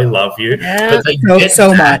until I love you. But they get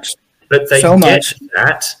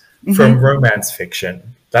that from romance fiction.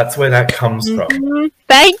 That's where that comes from.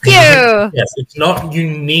 Thank you. Yes, it's not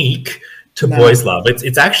unique to boys love.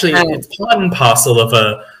 It's actually it's part and parcel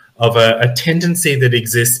of a tendency that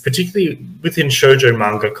exists, particularly within shoujo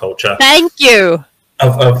manga culture. Thank you.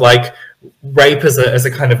 Of like rape as a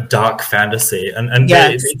kind of dark fantasy, and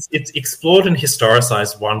it's explored and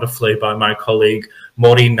historicized wonderfully by my colleague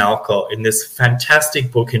Mori Naoko in this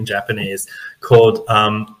fantastic book in Japanese called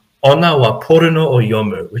Ona wa porno o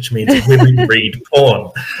yomu, which means women read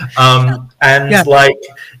porn. Like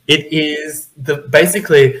it is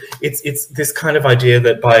basically it's this kind of idea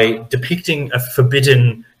that by depicting a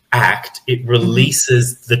forbidden act, it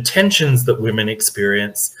releases the tensions that women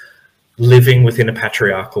experience living within a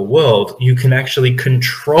patriarchal world. You can actually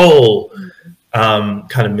control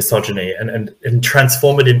kind of misogyny and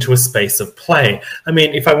transform it into a space of play. I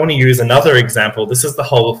mean, if I want to use another example, this is the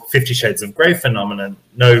whole 50 Shades of Grey phenomenon.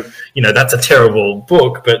 No, that's a terrible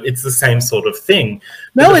book, but it's the same sort of thing.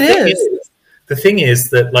 No, it is. The thing is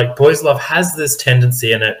that, like, boys love has this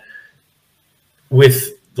tendency in it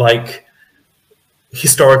with, like,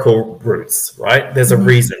 historical roots, right? There's a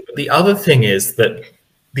reason. But the other thing is that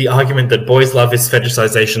the argument that boys love is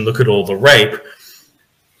fetishization, look at all the rape.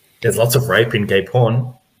 There's lots of rape in gay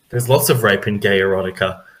porn. There's lots of rape in gay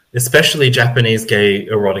erotica, especially Japanese gay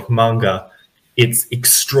erotic manga. It's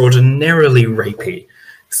extraordinarily rapey.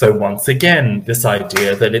 So once again, this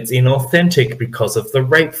idea that it's inauthentic because of the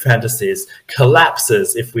rape fantasies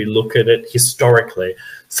collapses if we look at it historically.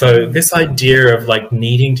 So this idea of, like,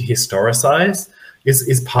 needing to historicize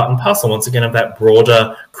is part and parcel, once again, of that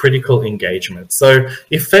broader critical engagement. So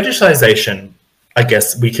if fetishization, I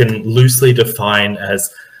guess we can loosely define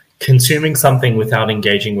as consuming something without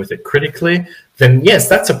engaging with it critically, then yes,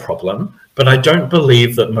 that's a problem. But I don't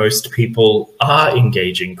believe that most people are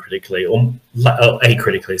engaging critically or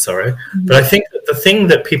acritically, sorry. But I think that the thing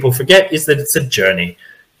that people forget is that it's a journey.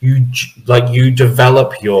 You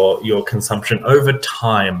develop your consumption over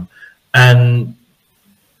time. And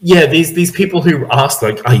yeah, these people who ask,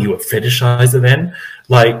 like, are you a fetishizer then?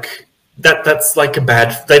 Like, that's like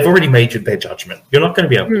they've already made their judgment. You're not going to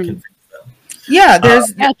be able to convince them. Yeah,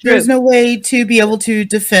 there's no way to be able to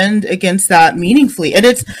defend against that meaningfully. And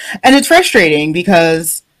it's frustrating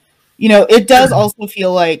because, it does also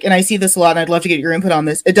feel like, and I see this a lot, and I'd love to get your input on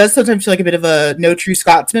this, it does sometimes feel like a bit of a no true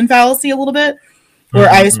Scotsman fallacy a little bit, where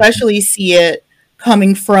I especially see it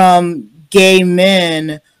coming from gay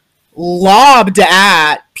men lobbed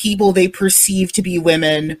at people they perceive to be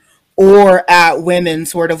women, or at women,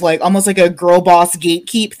 sort of like almost like a girl boss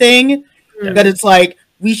gatekeep thing, that it's like,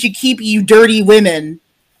 we should keep you dirty women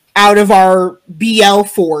out of our BL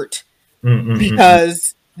fort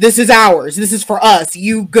because this is ours. This is for us.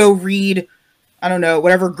 You go read, I don't know,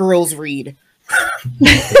 whatever girls read.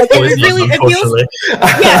 It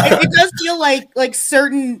does feel like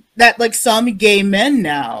certain, that like some gay men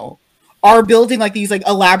now are building like these like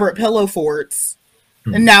elaborate pillow forts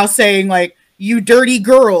and now saying like, you dirty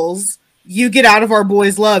girls, you get out of our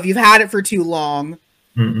boys' love. You've had it for too long.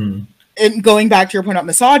 And going back to your point about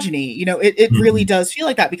misogyny, it really does feel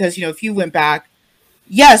like that because, if you went back,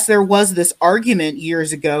 yes, there was this argument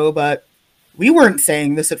years ago, but we weren't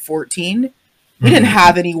saying this at 14. We didn't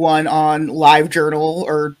have anyone on LiveJournal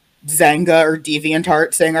or Zanga or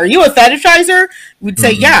DeviantArt saying, "Are you a fetishizer?" We'd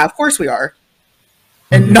say, "Yeah, of course we are,"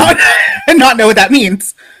 and not know what that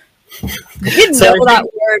means. We didn't know that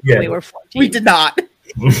word when we were 14. We did not.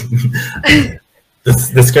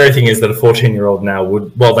 The scary thing is that a 14-year-old now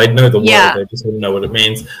they'd know the word, they just wouldn't know what it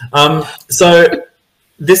means. So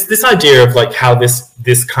this idea of like how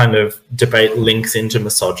this kind of debate links into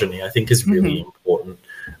misogyny, I think, is really important.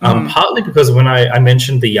 Partly because when I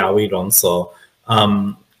mentioned the yaoi ronso,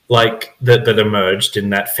 like that emerged in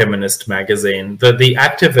that feminist magazine, the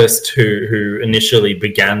activist who initially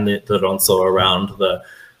began the ronso around the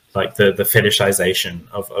fetishization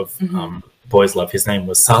of boys' love, his name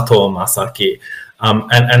was Sato Masaki,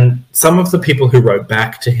 and some of the people who wrote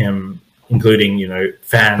back to him, including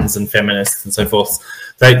fans and feminists and so forth,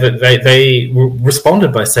 they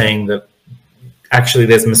responded by saying that actually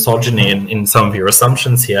there's misogyny in some of your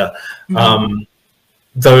assumptions here,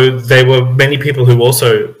 though there were many people who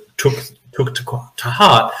also took to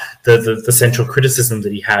heart the central criticism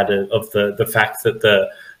that he had of the fact that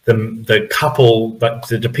the couple, like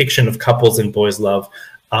the depiction of couples in boys' love,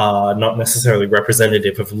 are not necessarily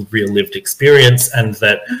representative of real lived experience, and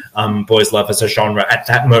that boys' love as a genre at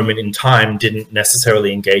that moment in time didn't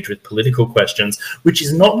necessarily engage with political questions, which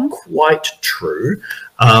is not quite true.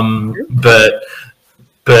 But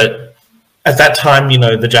at that time,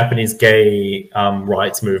 the Japanese gay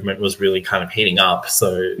rights movement was really kind of heating up.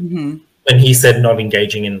 So when he said not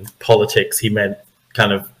engaging in politics, he meant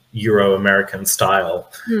kind of Euro-American style,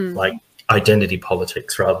 like identity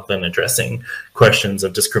politics, rather than addressing questions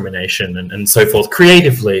of discrimination and so forth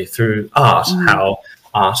creatively through art, how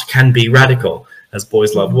art can be radical, as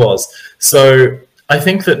boys' love was. So I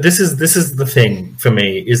think that this is the thing for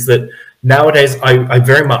me, is that nowadays I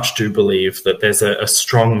very much do believe that there's a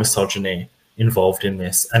strong misogyny involved in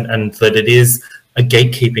this, and that it is a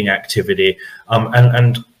gatekeeping activity.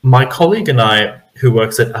 And my colleague and I, who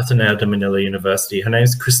works at Ateneo de Manila University, her name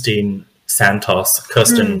is Kirsten Santos.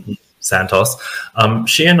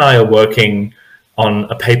 She and I are working on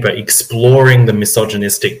a paper exploring the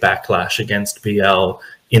misogynistic backlash against BL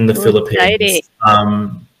in the Philippines,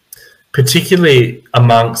 particularly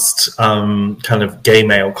amongst kind of gay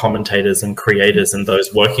male commentators and creators and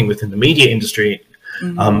those working within the media industry,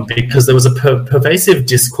 because there was a pervasive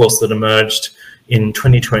discourse that emerged in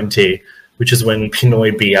 2020, which is when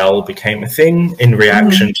Pinoy BL became a thing in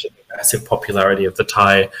reaction to the massive popularity of the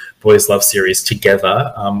Thai boys' love series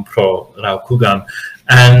Together, Pro Raukugan.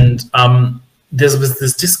 And there was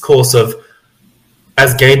this discourse of,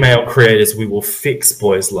 as gay male creators, we will fix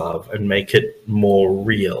boys' love and make it more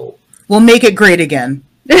real. We'll make it great again.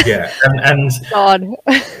 Yeah, and God.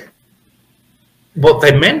 What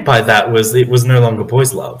they meant by that was it was no longer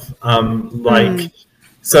boys' love.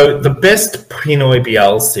 So the best Pinoy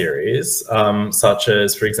BL series, such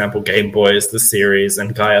as, for example, Game Boys, the series,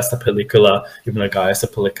 and Gaya sa Pelikula, even though Gaya sa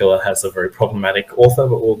Pelikula has a very problematic author,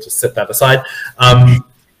 but we'll just set that aside,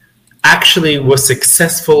 actually were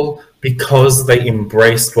successful because they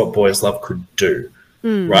embraced what boys' love could do,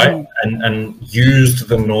 right? And used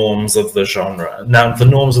the norms of the genre. Now, the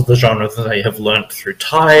norms of the genre that they have learnt through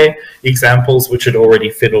Thai examples, which had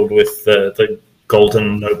already fiddled with the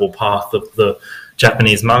golden noble path of the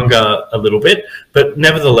Japanese manga a little bit, but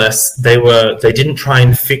nevertheless, they didn't try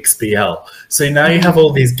and fix BL. So now you have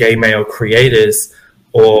all these gay male creators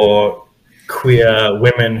or queer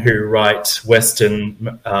women who write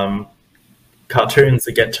Western cartoons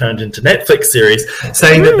that get turned into Netflix series,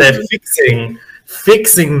 saying that they're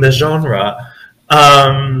fixing the genre.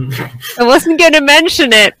 I wasn't going to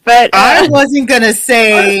mention it, but I wasn't going to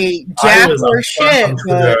say jack or shit.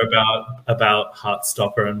 About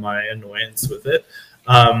Heartstopper and my annoyance with it.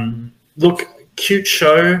 Look, cute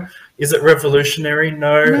show. Is it revolutionary?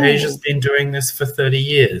 No. Asia's been doing this for 30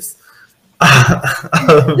 years.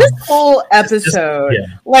 This whole episode,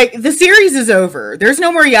 like, the series is over. There's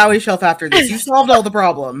no more Yaoi Shelf after this. You solved all the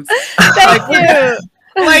problems. Thank you.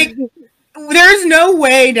 Like, there's no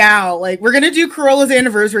way now. Like, we're gonna do Corolla's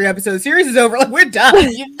anniversary episode. Series is over. Like, we're done.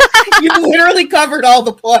 You've literally covered all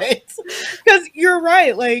the points. Because you're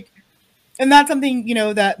right. Like, and that's something, you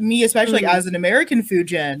know, that me, especially as an American food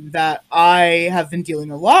gen, that I have been dealing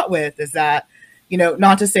a lot with, is that, you know,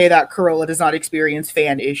 not to say that Corolla does not experience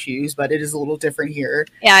fan issues, but it is a little different here.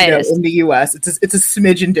 Yeah, it is. In the US. It's a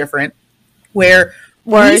smidgen different. Where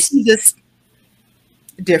we see this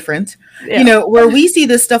different, you know, where we see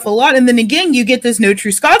this stuff a lot. And then again, you get this no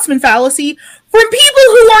true Scotsman fallacy from people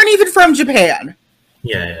who aren't even from Japan.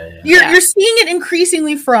 You're seeing it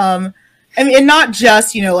increasingly from, I mean, and not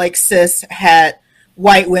just, you know, like cis het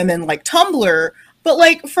white women like Tumblr, but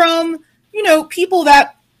like from, you know, people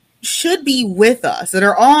that should be with us, that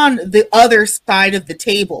are on the other side of the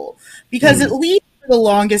table. Because at least for the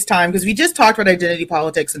longest time, because we just talked about identity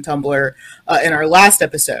politics and Tumblr in our last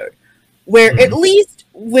episode, where at least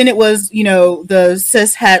when it was, you know, the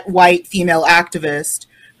cis het white female activist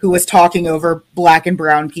who was talking over black and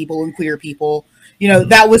brown people and queer people, you know,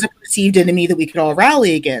 that was a perceived enemy that we could all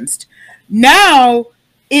rally against. Now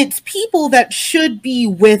it's people that should be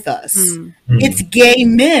with us. It's gay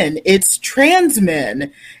men. It's trans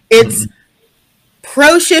men. It's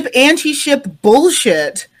pro-ship, anti-ship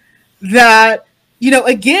bullshit that, you know,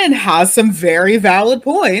 again, has some very valid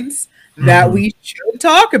points that we should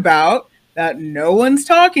talk about, that no one's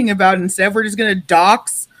talking about. Instead, we're just going to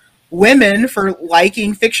dox women for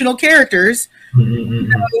liking fictional characters. You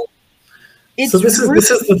know, so this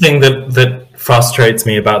is the thing that frustrates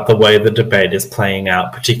me about the way the debate is playing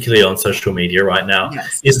out, particularly on social media right now,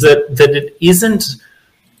 is that it isn't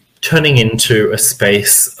turning into a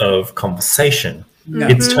space of conversation.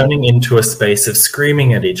 It's turning into a space of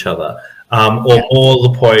screaming at each other. Or more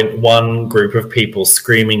the point, one group of people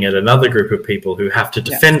screaming at another group of people who have to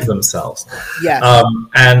defend themselves.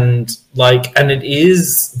 And it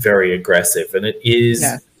is very aggressive, and it is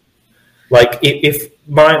like, if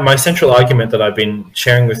my central argument that I've been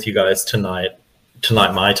sharing with you guys tonight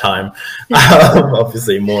my time,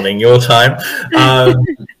 obviously morning your time,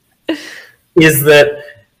 is that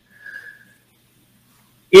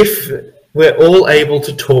if we're all able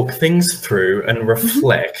to talk things through and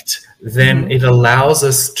reflect, then it allows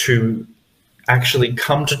us to actually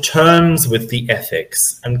come to terms with the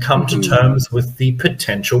ethics and come to terms with the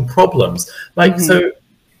potential problems. Like, so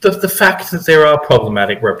the fact that there are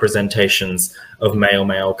problematic representations of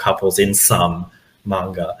male-male couples in some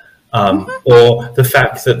manga, or the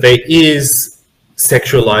fact that there is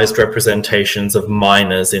sexualized representations of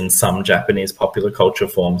minors in some Japanese popular culture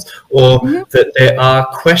forms, or that there are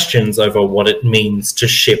questions over what it means to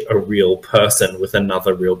ship a real person with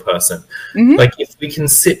another real person. Like, if we can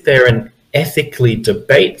sit there and ethically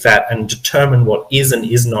debate that and determine what is and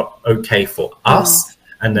is not okay for us,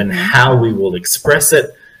 and then how we will express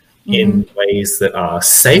it in ways that are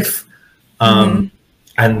safe and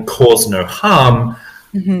cause no harm,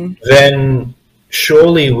 then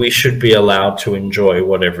surely we should be allowed to enjoy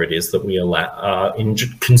whatever it is that we are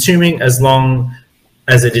consuming, as long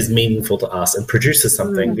as it is meaningful to us and produces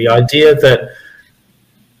something. The idea that,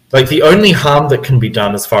 like, the only harm that can be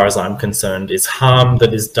done, as far as I'm concerned, is harm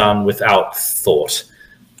that is done without thought.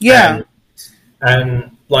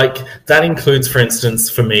 And like, that includes, for instance,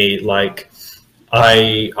 for me, like,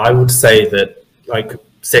 I would say that, like,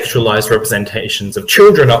 sexualized representations of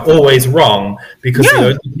children are always wrong, because the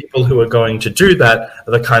only people who are going to do that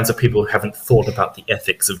are the kinds of people who haven't thought about the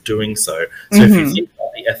ethics of doing so. So if you think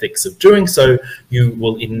about the ethics of doing so, you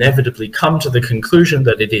will inevitably come to the conclusion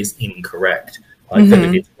that it is incorrect, like that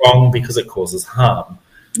it is wrong because it causes harm.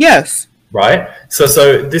 Right? So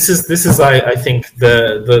this is I think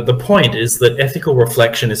the point is that ethical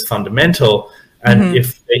reflection is fundamental. And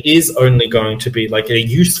if there is only going to be, like, a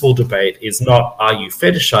useful debate is not, are you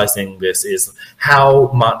fetishizing this, is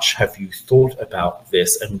how much have you thought about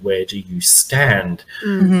this and where do you stand?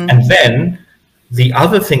 And then the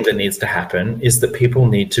other thing that needs to happen is that people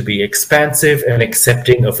need to be expansive and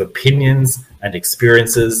accepting of opinions and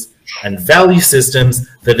experiences and value systems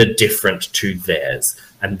that are different to theirs.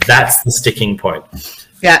 And that's the sticking point.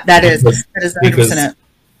 That is 100% it.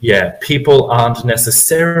 Yeah, people aren't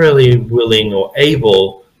necessarily willing or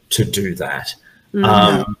able to do that.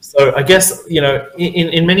 So I guess, you know,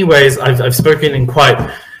 in many ways, I've spoken in quite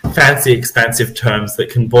fancy, expansive terms that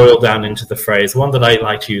can boil down into the phrase, one that I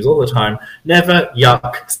like to use all the time, never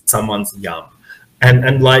yuck someone's yum.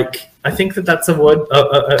 And like, I think that that's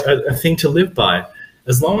a thing to live by.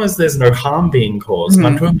 As long as there's no harm being caused,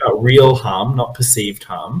 I'm talking about real harm, not perceived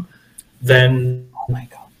harm, then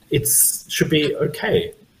it should be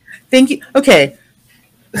okay. Thank you. Okay.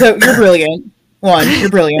 So you're brilliant. You're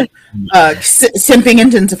brilliant. Simping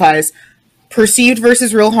intensifies. Perceived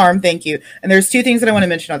versus real harm. Thank you. And there's two things that I want to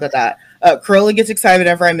mention about that. Corolla gets excited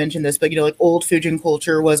whenever I mention this, but like old Fujin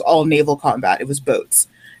culture was all naval combat. It was boats.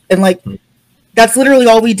 And like, that's literally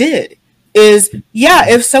all we did is,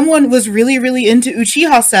 if someone was really, really into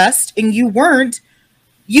Uchiha Cest and you weren't,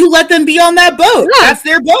 you let them be on that boat. Yeah. That's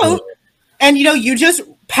their boat. And, you just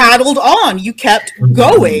paddled on. You kept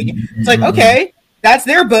going. It's like, okay, that's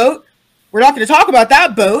their boat. We're not going to talk about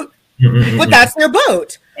that boat, but that's their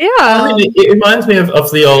boat. Yeah. It reminds me of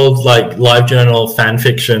the old like LiveJournal fan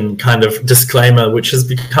fiction kind of disclaimer, which has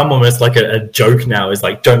become almost like a joke now. Is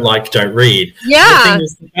like don't read. Yeah.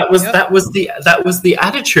 That was the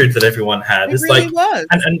attitude that everyone had. It really was.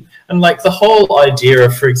 And like the whole idea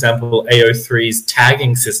of, for example, AO3's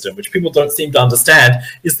tagging system, which people don't seem to understand,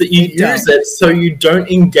 is that you use it so you don't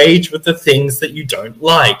engage with the things that you don't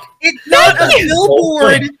like. It's not a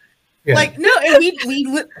billboard. Yeah. Like no,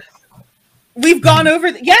 we've gone over.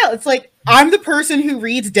 It's like I'm the person who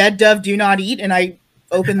reads "Dead Dove Do Not Eat," and I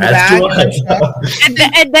open the bag, and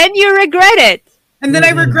then you regret it. And then I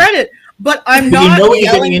regret it. But I'm not. You know what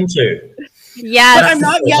you're getting into. Yeah, but I'm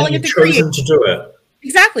not yelling at the creator. To do it.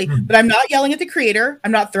 Exactly, but I'm not yelling at the creator.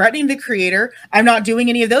 I'm not threatening the creator. I'm not doing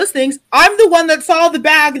any of those things. I'm the one that saw the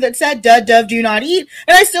bag that said "Dead Dove Do Not Eat,"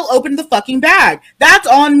 and I still opened the fucking bag. That's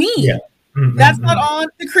on me. Yeah. That's not on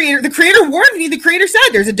the creator. The creator warned me. The creator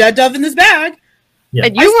said there's a dead dove in this bag. Yeah.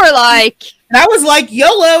 And you were like... And I was like,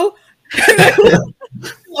 YOLO.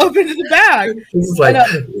 Opened the bag. This is like,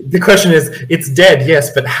 the question is, it's dead,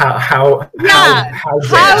 yes, but how dead? I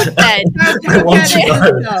want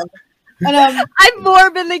to know. And, I'm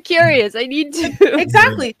morbidly curious. I need to...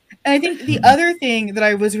 Exactly. And I think the other thing that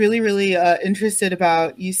I was really, really interested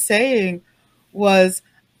about you saying was...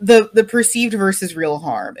 The perceived versus real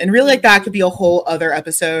harm. And really like that could be a whole other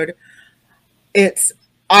episode.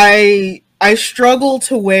 I struggle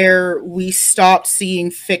to where we stopped seeing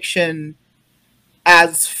fiction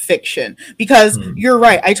as fiction. Because you're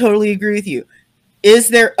right, I totally agree with you.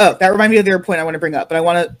 That reminds me of the other point I want to bring up, but I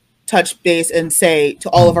want to touch base and say to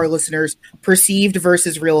all of our listeners, perceived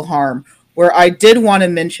versus real harm. Where I did want to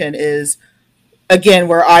mention is, again,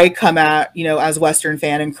 where I come at, as a Western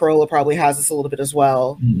fan, and Corolla probably has this a little bit as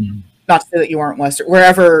well. Not to say that you aren't Western,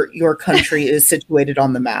 wherever your country is situated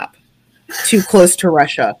on the map, too close to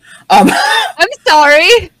Russia. I'm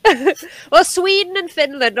sorry. Well, Sweden and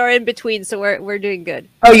Finland are in between, so we're doing good.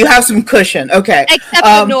 Oh, you have some cushion. Okay. Except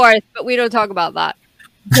the north, but we don't talk about that.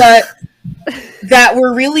 But that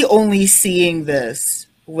we're really only seeing this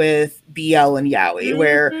with BL and Yaoi,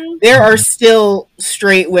 where there are still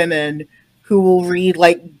straight women who will read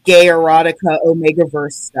like gay erotica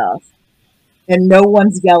Omegaverse stuff, and no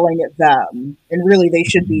one's yelling at them. And really, they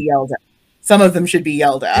should be yelled at. Some of them should be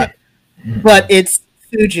yelled at. But it's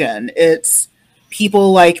Fujin. It's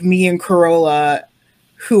people like me and Corolla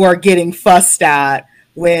who are getting fussed at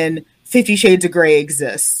when 50 Shades of Grey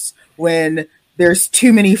exists, when there's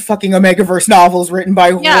too many fucking Omegaverse novels written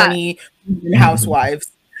by horny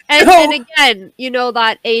housewives. And again,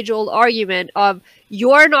 that age-old argument of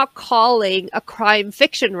you're not calling a crime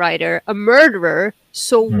fiction writer a murderer,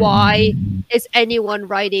 so why is anyone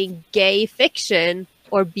writing gay fiction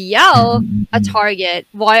or BL a target?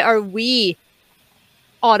 Why are we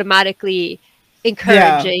automatically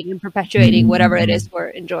encouraging and perpetuating whatever it is we're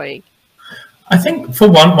enjoying? I think for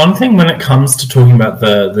one thing, when it comes to talking about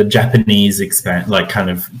the Japanese expression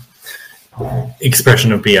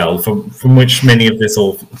of BL, from which many of this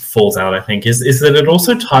all falls out, I think, is that it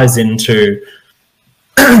also ties into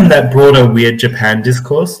that broader weird Japan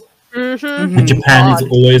discourse. Japan is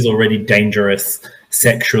always already dangerous,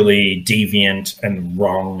 sexually deviant and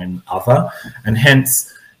wrong and other, and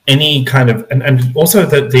hence any kind of and also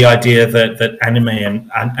the idea that anime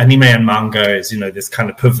and manga is this kind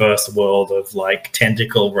of perverse world of like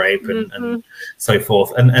tentacle rape and so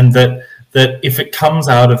forth, and that if it comes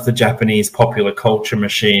out of the Japanese popular culture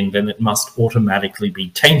machine, then it must automatically be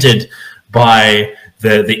tainted by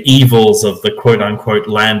the evils of the quote-unquote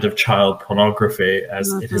land of child pornography,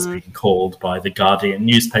 as it has been called by the Guardian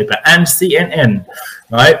newspaper and CNN,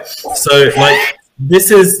 right? So, like, this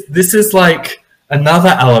is like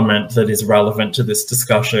another element that is relevant to this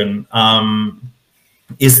discussion,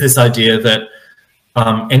 is this idea that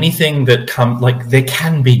anything that there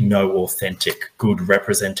can be no authentic, good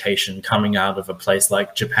representation coming out of a place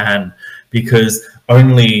like Japan, because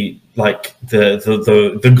only like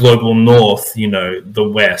the global north, you know, the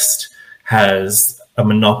West has a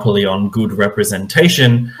monopoly on good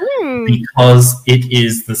representation because it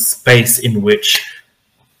is the space in which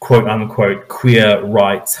quote unquote queer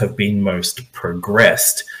rights have been most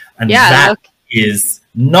progressed. And that is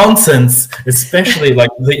nonsense, especially like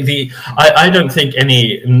I don't think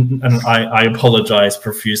any, and I apologize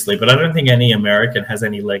profusely, but I don't think any American has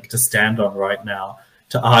any leg to stand on right now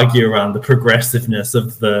to argue around the progressiveness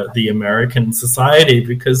of the American society,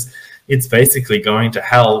 because it's basically going to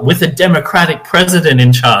hell with a Democratic president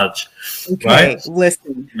in charge. Okay, right?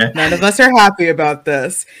 Listen, none of us are happy about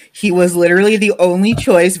this. He was literally the only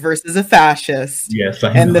choice versus a fascist. Yes,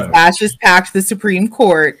 I and know. The fascists packed the Supreme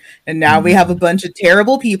Court, and now we have a bunch of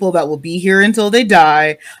terrible people that will be here until they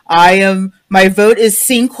die. My vote is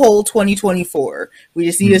sinkhole 2024. We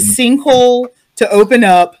just need a sinkhole to open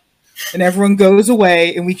up, and everyone goes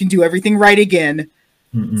away, and we can do everything right again.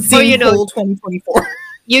 Sinkhole 2024.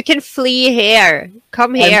 You can flee here.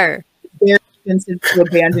 Come here. Very expensive to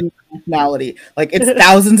abandon nationality. Like, it's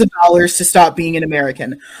thousands of dollars to stop being an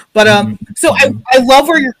American. But so I love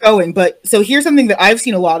where you're going. But so here's something that I've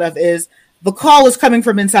seen a lot of is the call is coming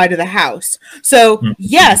from inside of the house. So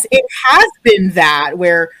yes, it has been that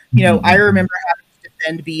where, you know, I remember having to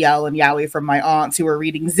defend BL and Yaoi from my aunts who were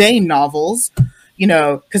reading Zane novels, you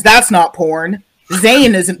know, because that's not porn.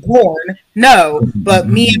 Zane isn't porn. No, but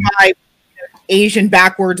me and my Asian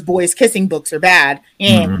backwards boys kissing books are bad.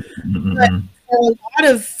 But for a lot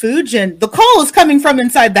of Fujin, the call is coming from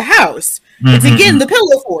inside the house. It's again the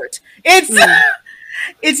pillow fort.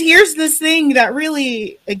 It's here's this thing that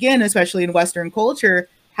really, again, especially in Western culture,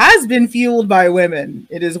 has been fueled by women.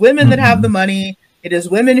 It is women that have the money. It is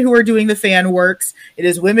women who are doing the fan works. It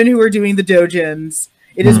is women who are doing the dojins.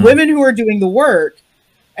 It is women who are doing the work.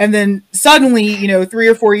 And then suddenly, you know, 3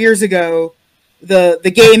 or 4 years ago,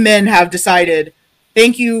 the gay men have decided,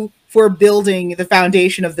 thank you for building the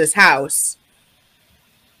foundation of this house.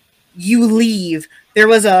 You leave. There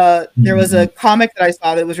was a comic that I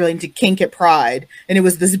saw that was relating to kink at Pride, and it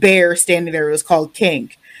was this bear standing there. It was called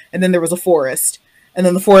Kink, and then there was a forest, and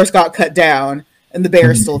then the forest got cut down, and the bear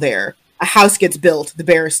is still there. A house gets built, the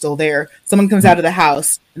bear is still there. Someone comes out of the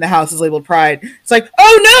house, and the house is labeled Pride. It's like,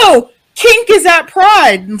 oh no, Kink is at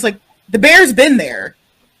Pride, and it's like the bear's been there.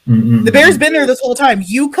 The bear's been there this whole time.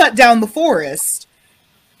 You cut down the forest,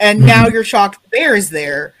 and now you're shocked the bear is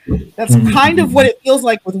there. That's kind of what it feels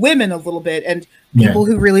like with women a little bit, and people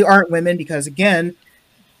who really aren't women, because again,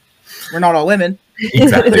 we're not all women.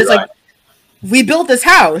 Exactly. But it's like, we built this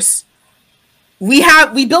house. We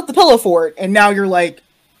built the pillow fort, and now you're like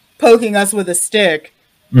poking us with a stick,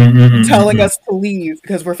 telling us to leave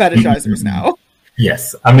because we're fetishizers now.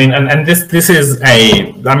 Yes, I mean, and this is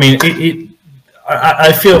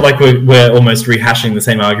I feel like we're almost rehashing the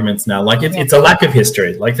same arguments now. Like it's a lack of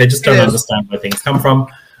history. Like they just don't understand where things come from,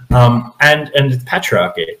 and it's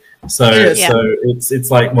patriarchy. So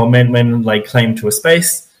it's like, well, men lay claim to a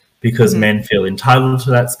space because men feel entitled to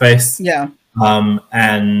that space. Yeah.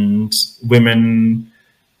 And women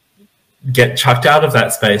get chucked out of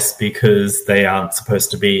that space because they aren't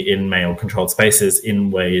supposed to be in male-controlled spaces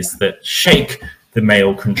in ways that shake the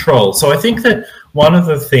male control. So I think that one of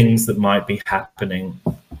the things that might be happening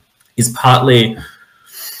is partly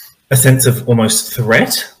a sense of almost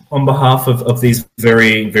threat on behalf of these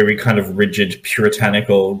very, very kind of rigid,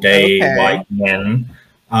 puritanical, gay white men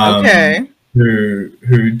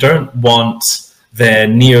who don't want their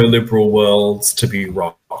neoliberal worlds to be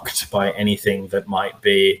rocked by anything that might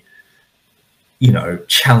be, you know,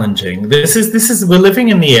 challenging. This is we're living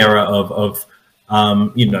in the era of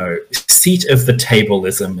you know, seat of the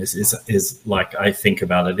tableism is like I think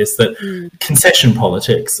about it, is that concession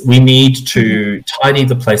politics. We need to tidy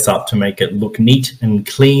the place up to make it look neat and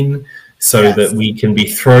clean so that we can be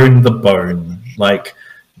thrown the bone. Like,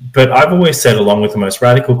 but I've always said, along with the most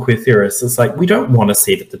radical queer theorists, it's like, we don't want a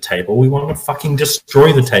seat at the table. We want to fucking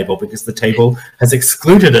destroy the table because the table has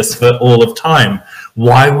excluded us for all of time.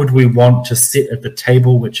 Why would we want to sit at the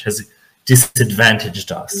table which has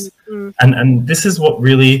disadvantaged us? And this is what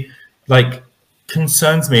really like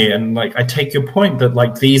concerns me. And like, I take your point that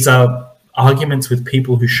like these are arguments with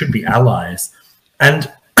people who should be allies,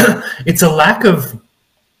 and it's a lack of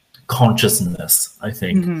consciousness, I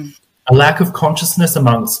think. A lack of consciousness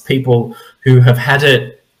amongst people who have had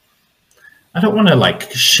it. I don't want to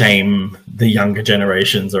like shame the younger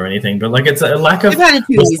generations or anything, but like it's a lack of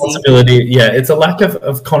responsibility. Easy. Yeah, it's a lack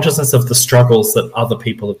of consciousness of the struggles that other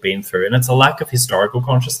people have been through, and it's a lack of historical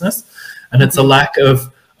consciousness, and it's a lack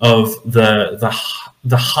of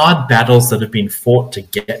the hard battles that have been fought to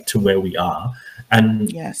get to where we are,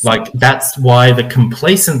 And Yes. like, that's why the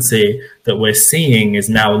complacency that we're seeing is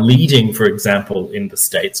now leading, for example, in the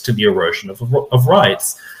States, to the erosion of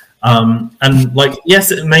rights. And like,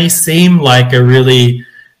 yes, it may seem like a really,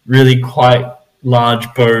 really quite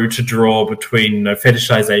large bow to draw between, you know,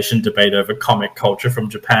 fetishization debate over comic culture from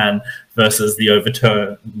Japan versus the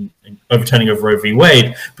overturning of Roe v.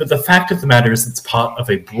 Wade. But the fact of the matter is, it's part of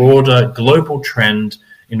a broader global trend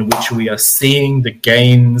in which we are seeing the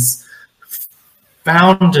gains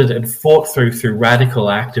founded and fought through radical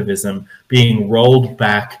activism being rolled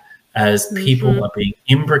back as people are being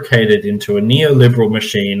imbricated into a neoliberal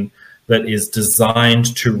machine that is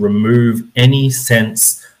designed to remove any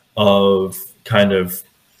sense of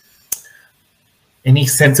any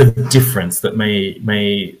sense of difference that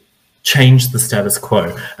may change the status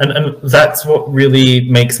quo. And that's what really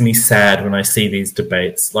makes me sad when I see these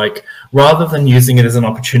debates. Like, rather than using it as an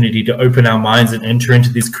opportunity to open our minds and enter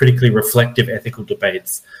into these critically reflective ethical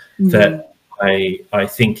debates that I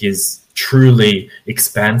think is truly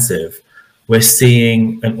expansive, we're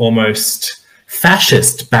seeing an almost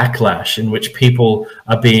fascist backlash in which people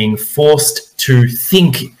are being forced to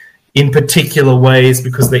think in particular ways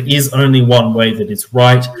because there is only one way that is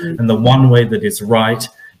right, and the one way that is right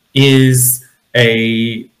is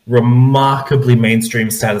a remarkably mainstream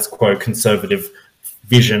status quo conservative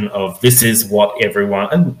vision of this is what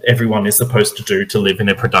everyone is supposed to do to live in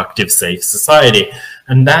a productive, safe society.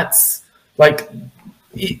 And that's like,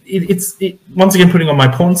 it's once again, putting on my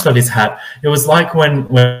porn studies hat, it was like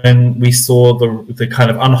when we saw the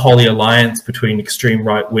kind of unholy alliance between extreme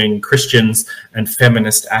right-wing Christians and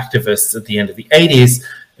feminist activists at the end of the 80s,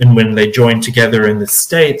 and when they joined together in the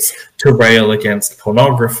States to rail against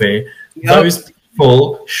pornography. Those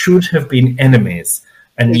people should have been enemies,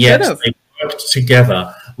 and yet they worked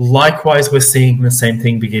together. Likewise, we're seeing the same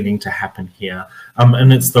thing beginning to happen here.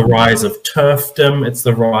 And it's the rise of turfdom. It's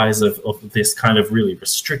the rise of this kind of really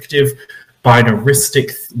restrictive,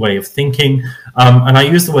 binaristic way of thinking. And I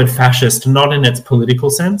use the word fascist not in its political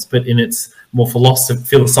sense, but in its more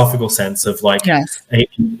philosophical sense of like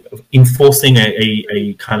enforcing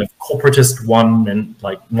a kind of corporatist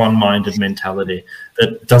one-minded mentality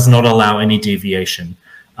that does not allow any deviation.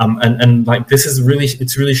 And like, this is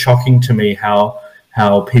it's really shocking to me how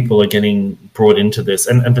people are getting brought into this.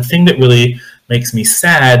 And the thing that really makes me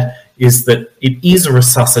sad is that it is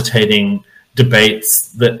resuscitating debates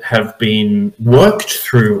that have been worked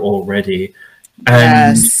through already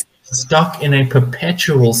and stuck in a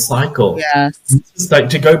perpetual cycle. It's like,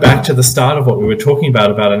 to go back to the start of what we were talking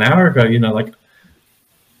about an hour ago, you know, like,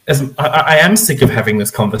 as I am sick of having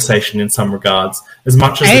this conversation in some regards, as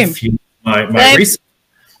much as it fuels my research,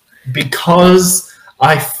 because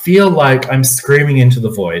I feel like I'm screaming into the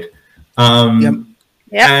void.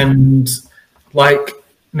 And like,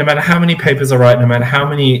 no matter how many papers I write, no matter how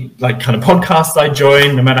many like kind of podcasts I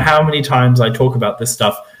join, no matter how many times I talk about this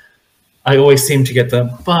stuff, I always seem to get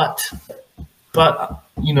but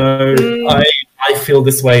you know, I feel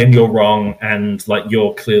this way and you're wrong, and like,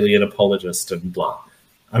 you're clearly an apologist and blah.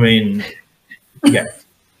 I mean, I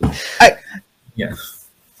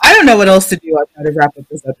don't know what else to do. I'll try to wrap up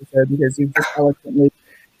this episode because you've just eloquently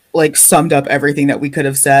like summed up everything that we could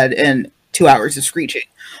have said in 2 hours of screeching.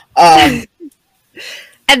 And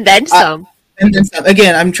then some. And then some.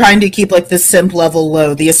 Again, I'm trying to keep like the simp level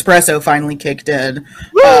low. The espresso finally kicked in.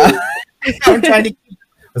 I'm trying to keep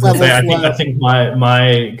I think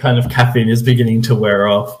my kind of caffeine is beginning to wear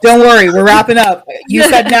off. Don't worry, we're wrapping up. You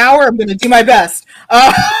said an hour. I'm going to do my best.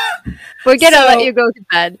 We're going to let you go to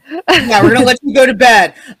bed. Yeah, we're going to let you go to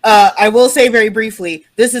bed. I will say very briefly,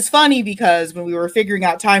 this is funny because when we were figuring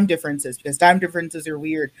out time differences, because time differences are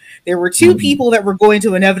weird, there were two people that were going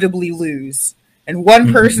to inevitably lose and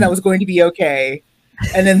one person that was going to be okay.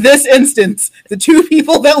 And in this instance, the two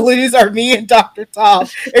people that lose are me and Dr. Tom,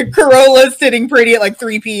 and Corolla's sitting pretty at like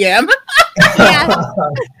 3 p.m. It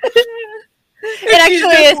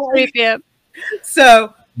actually is 3 p.m.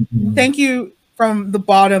 So thank you from the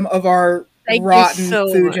bottom of our rotten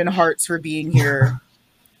Fujin hearts for being here.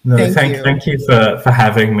 No, thank you for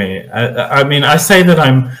having me. I mean, I say that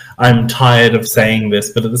I'm tired of saying this,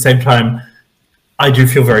 but at the same time, I do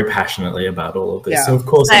feel very passionately about all of this. Yeah. So of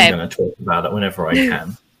course I'm going to talk about it whenever I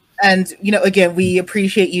can. And, you know, again, we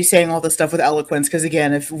appreciate you saying all this stuff with eloquence, because,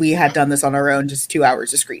 again, if we had done this on our own, just 2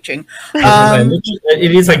 hours of screeching.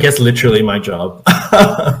 It is, I guess, literally my job.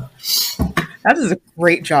 That is a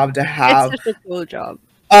great job to have. It's such a cool job.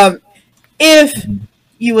 If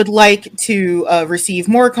you would like to receive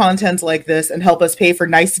more content like this and help us pay for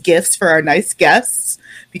nice gifts for our nice guests,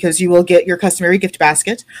 because you will get your customary gift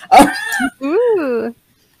basket. Ooh.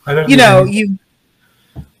 You know, you...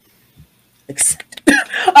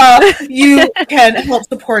 You can help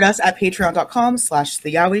support us at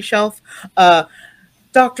patreon.com/theyowieshelf.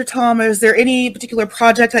 Dr. Tom, is there any particular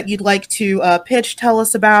project that you'd like to pitch, tell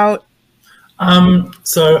us about?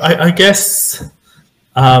 So I guess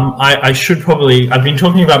I should probably, I've been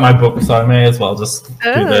talking about my book, so I may as well just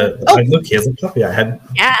do look, here's a copy I had.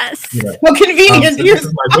 Yes. You know. How convenient. So this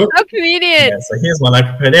is my book. How convenient. Yeah, so here's one I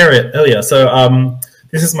prepared earlier. So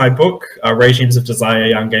this is my book, Regimes of Desire,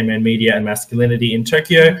 Young Gay Men, Media and Masculinity in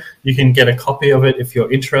Tokyo. You can get a copy of it if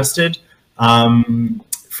you're interested.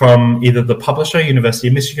 From either the publisher, University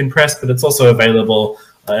of Michigan Press, but it's also available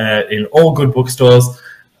in all good bookstores,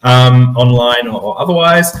 online or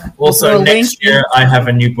otherwise. Also, next year, I have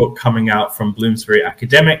a new book coming out from Bloomsbury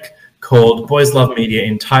Academic called Boys Love Media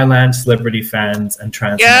in Thailand, Celebrity Fans and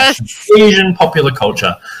Transnational Asian Popular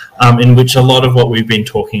Culture, in which a lot of what we've been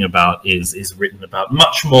talking about is written about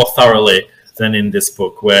much more thoroughly than in this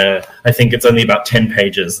book, where I think it's only about 10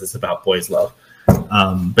 pages. It's about boys' love.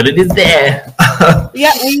 But it is there.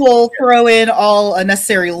 Yeah, we will throw in all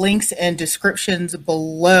necessary links and descriptions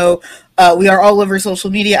below. We are all over social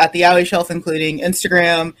media at the Yowie Shelf, including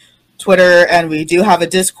Instagram, Twitter, and we do have a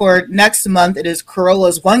Discord. Next month, it is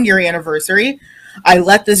Corolla's 1-year anniversary. I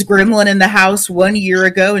let this gremlin in the house 1 year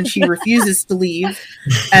ago, and she refuses to leave.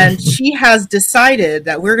 And she has decided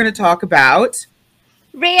that we're going to talk about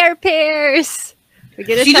rare pairs.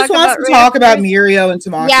 She just wants to talk about Mirio and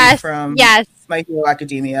Tamaki from My Hero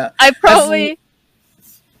Academia.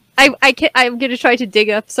 I'm gonna try to dig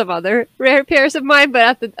up some other rare pairs of mine,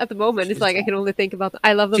 but at the moment it's like I can only think about them.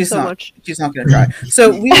 I love them so much. She's not gonna try. So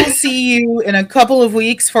we will see you in a couple of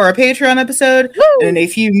weeks for our Patreon episode, and in a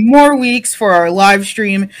few more weeks for our live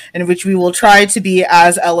stream, in which we will try to be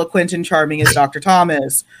as eloquent and charming as Dr. Tom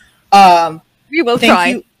is. We will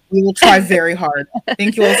try. We will try very hard.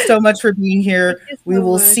 Thank you all so much for being here. We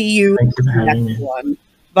will see you in the next one.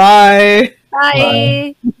 Bye.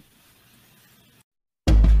 Bye.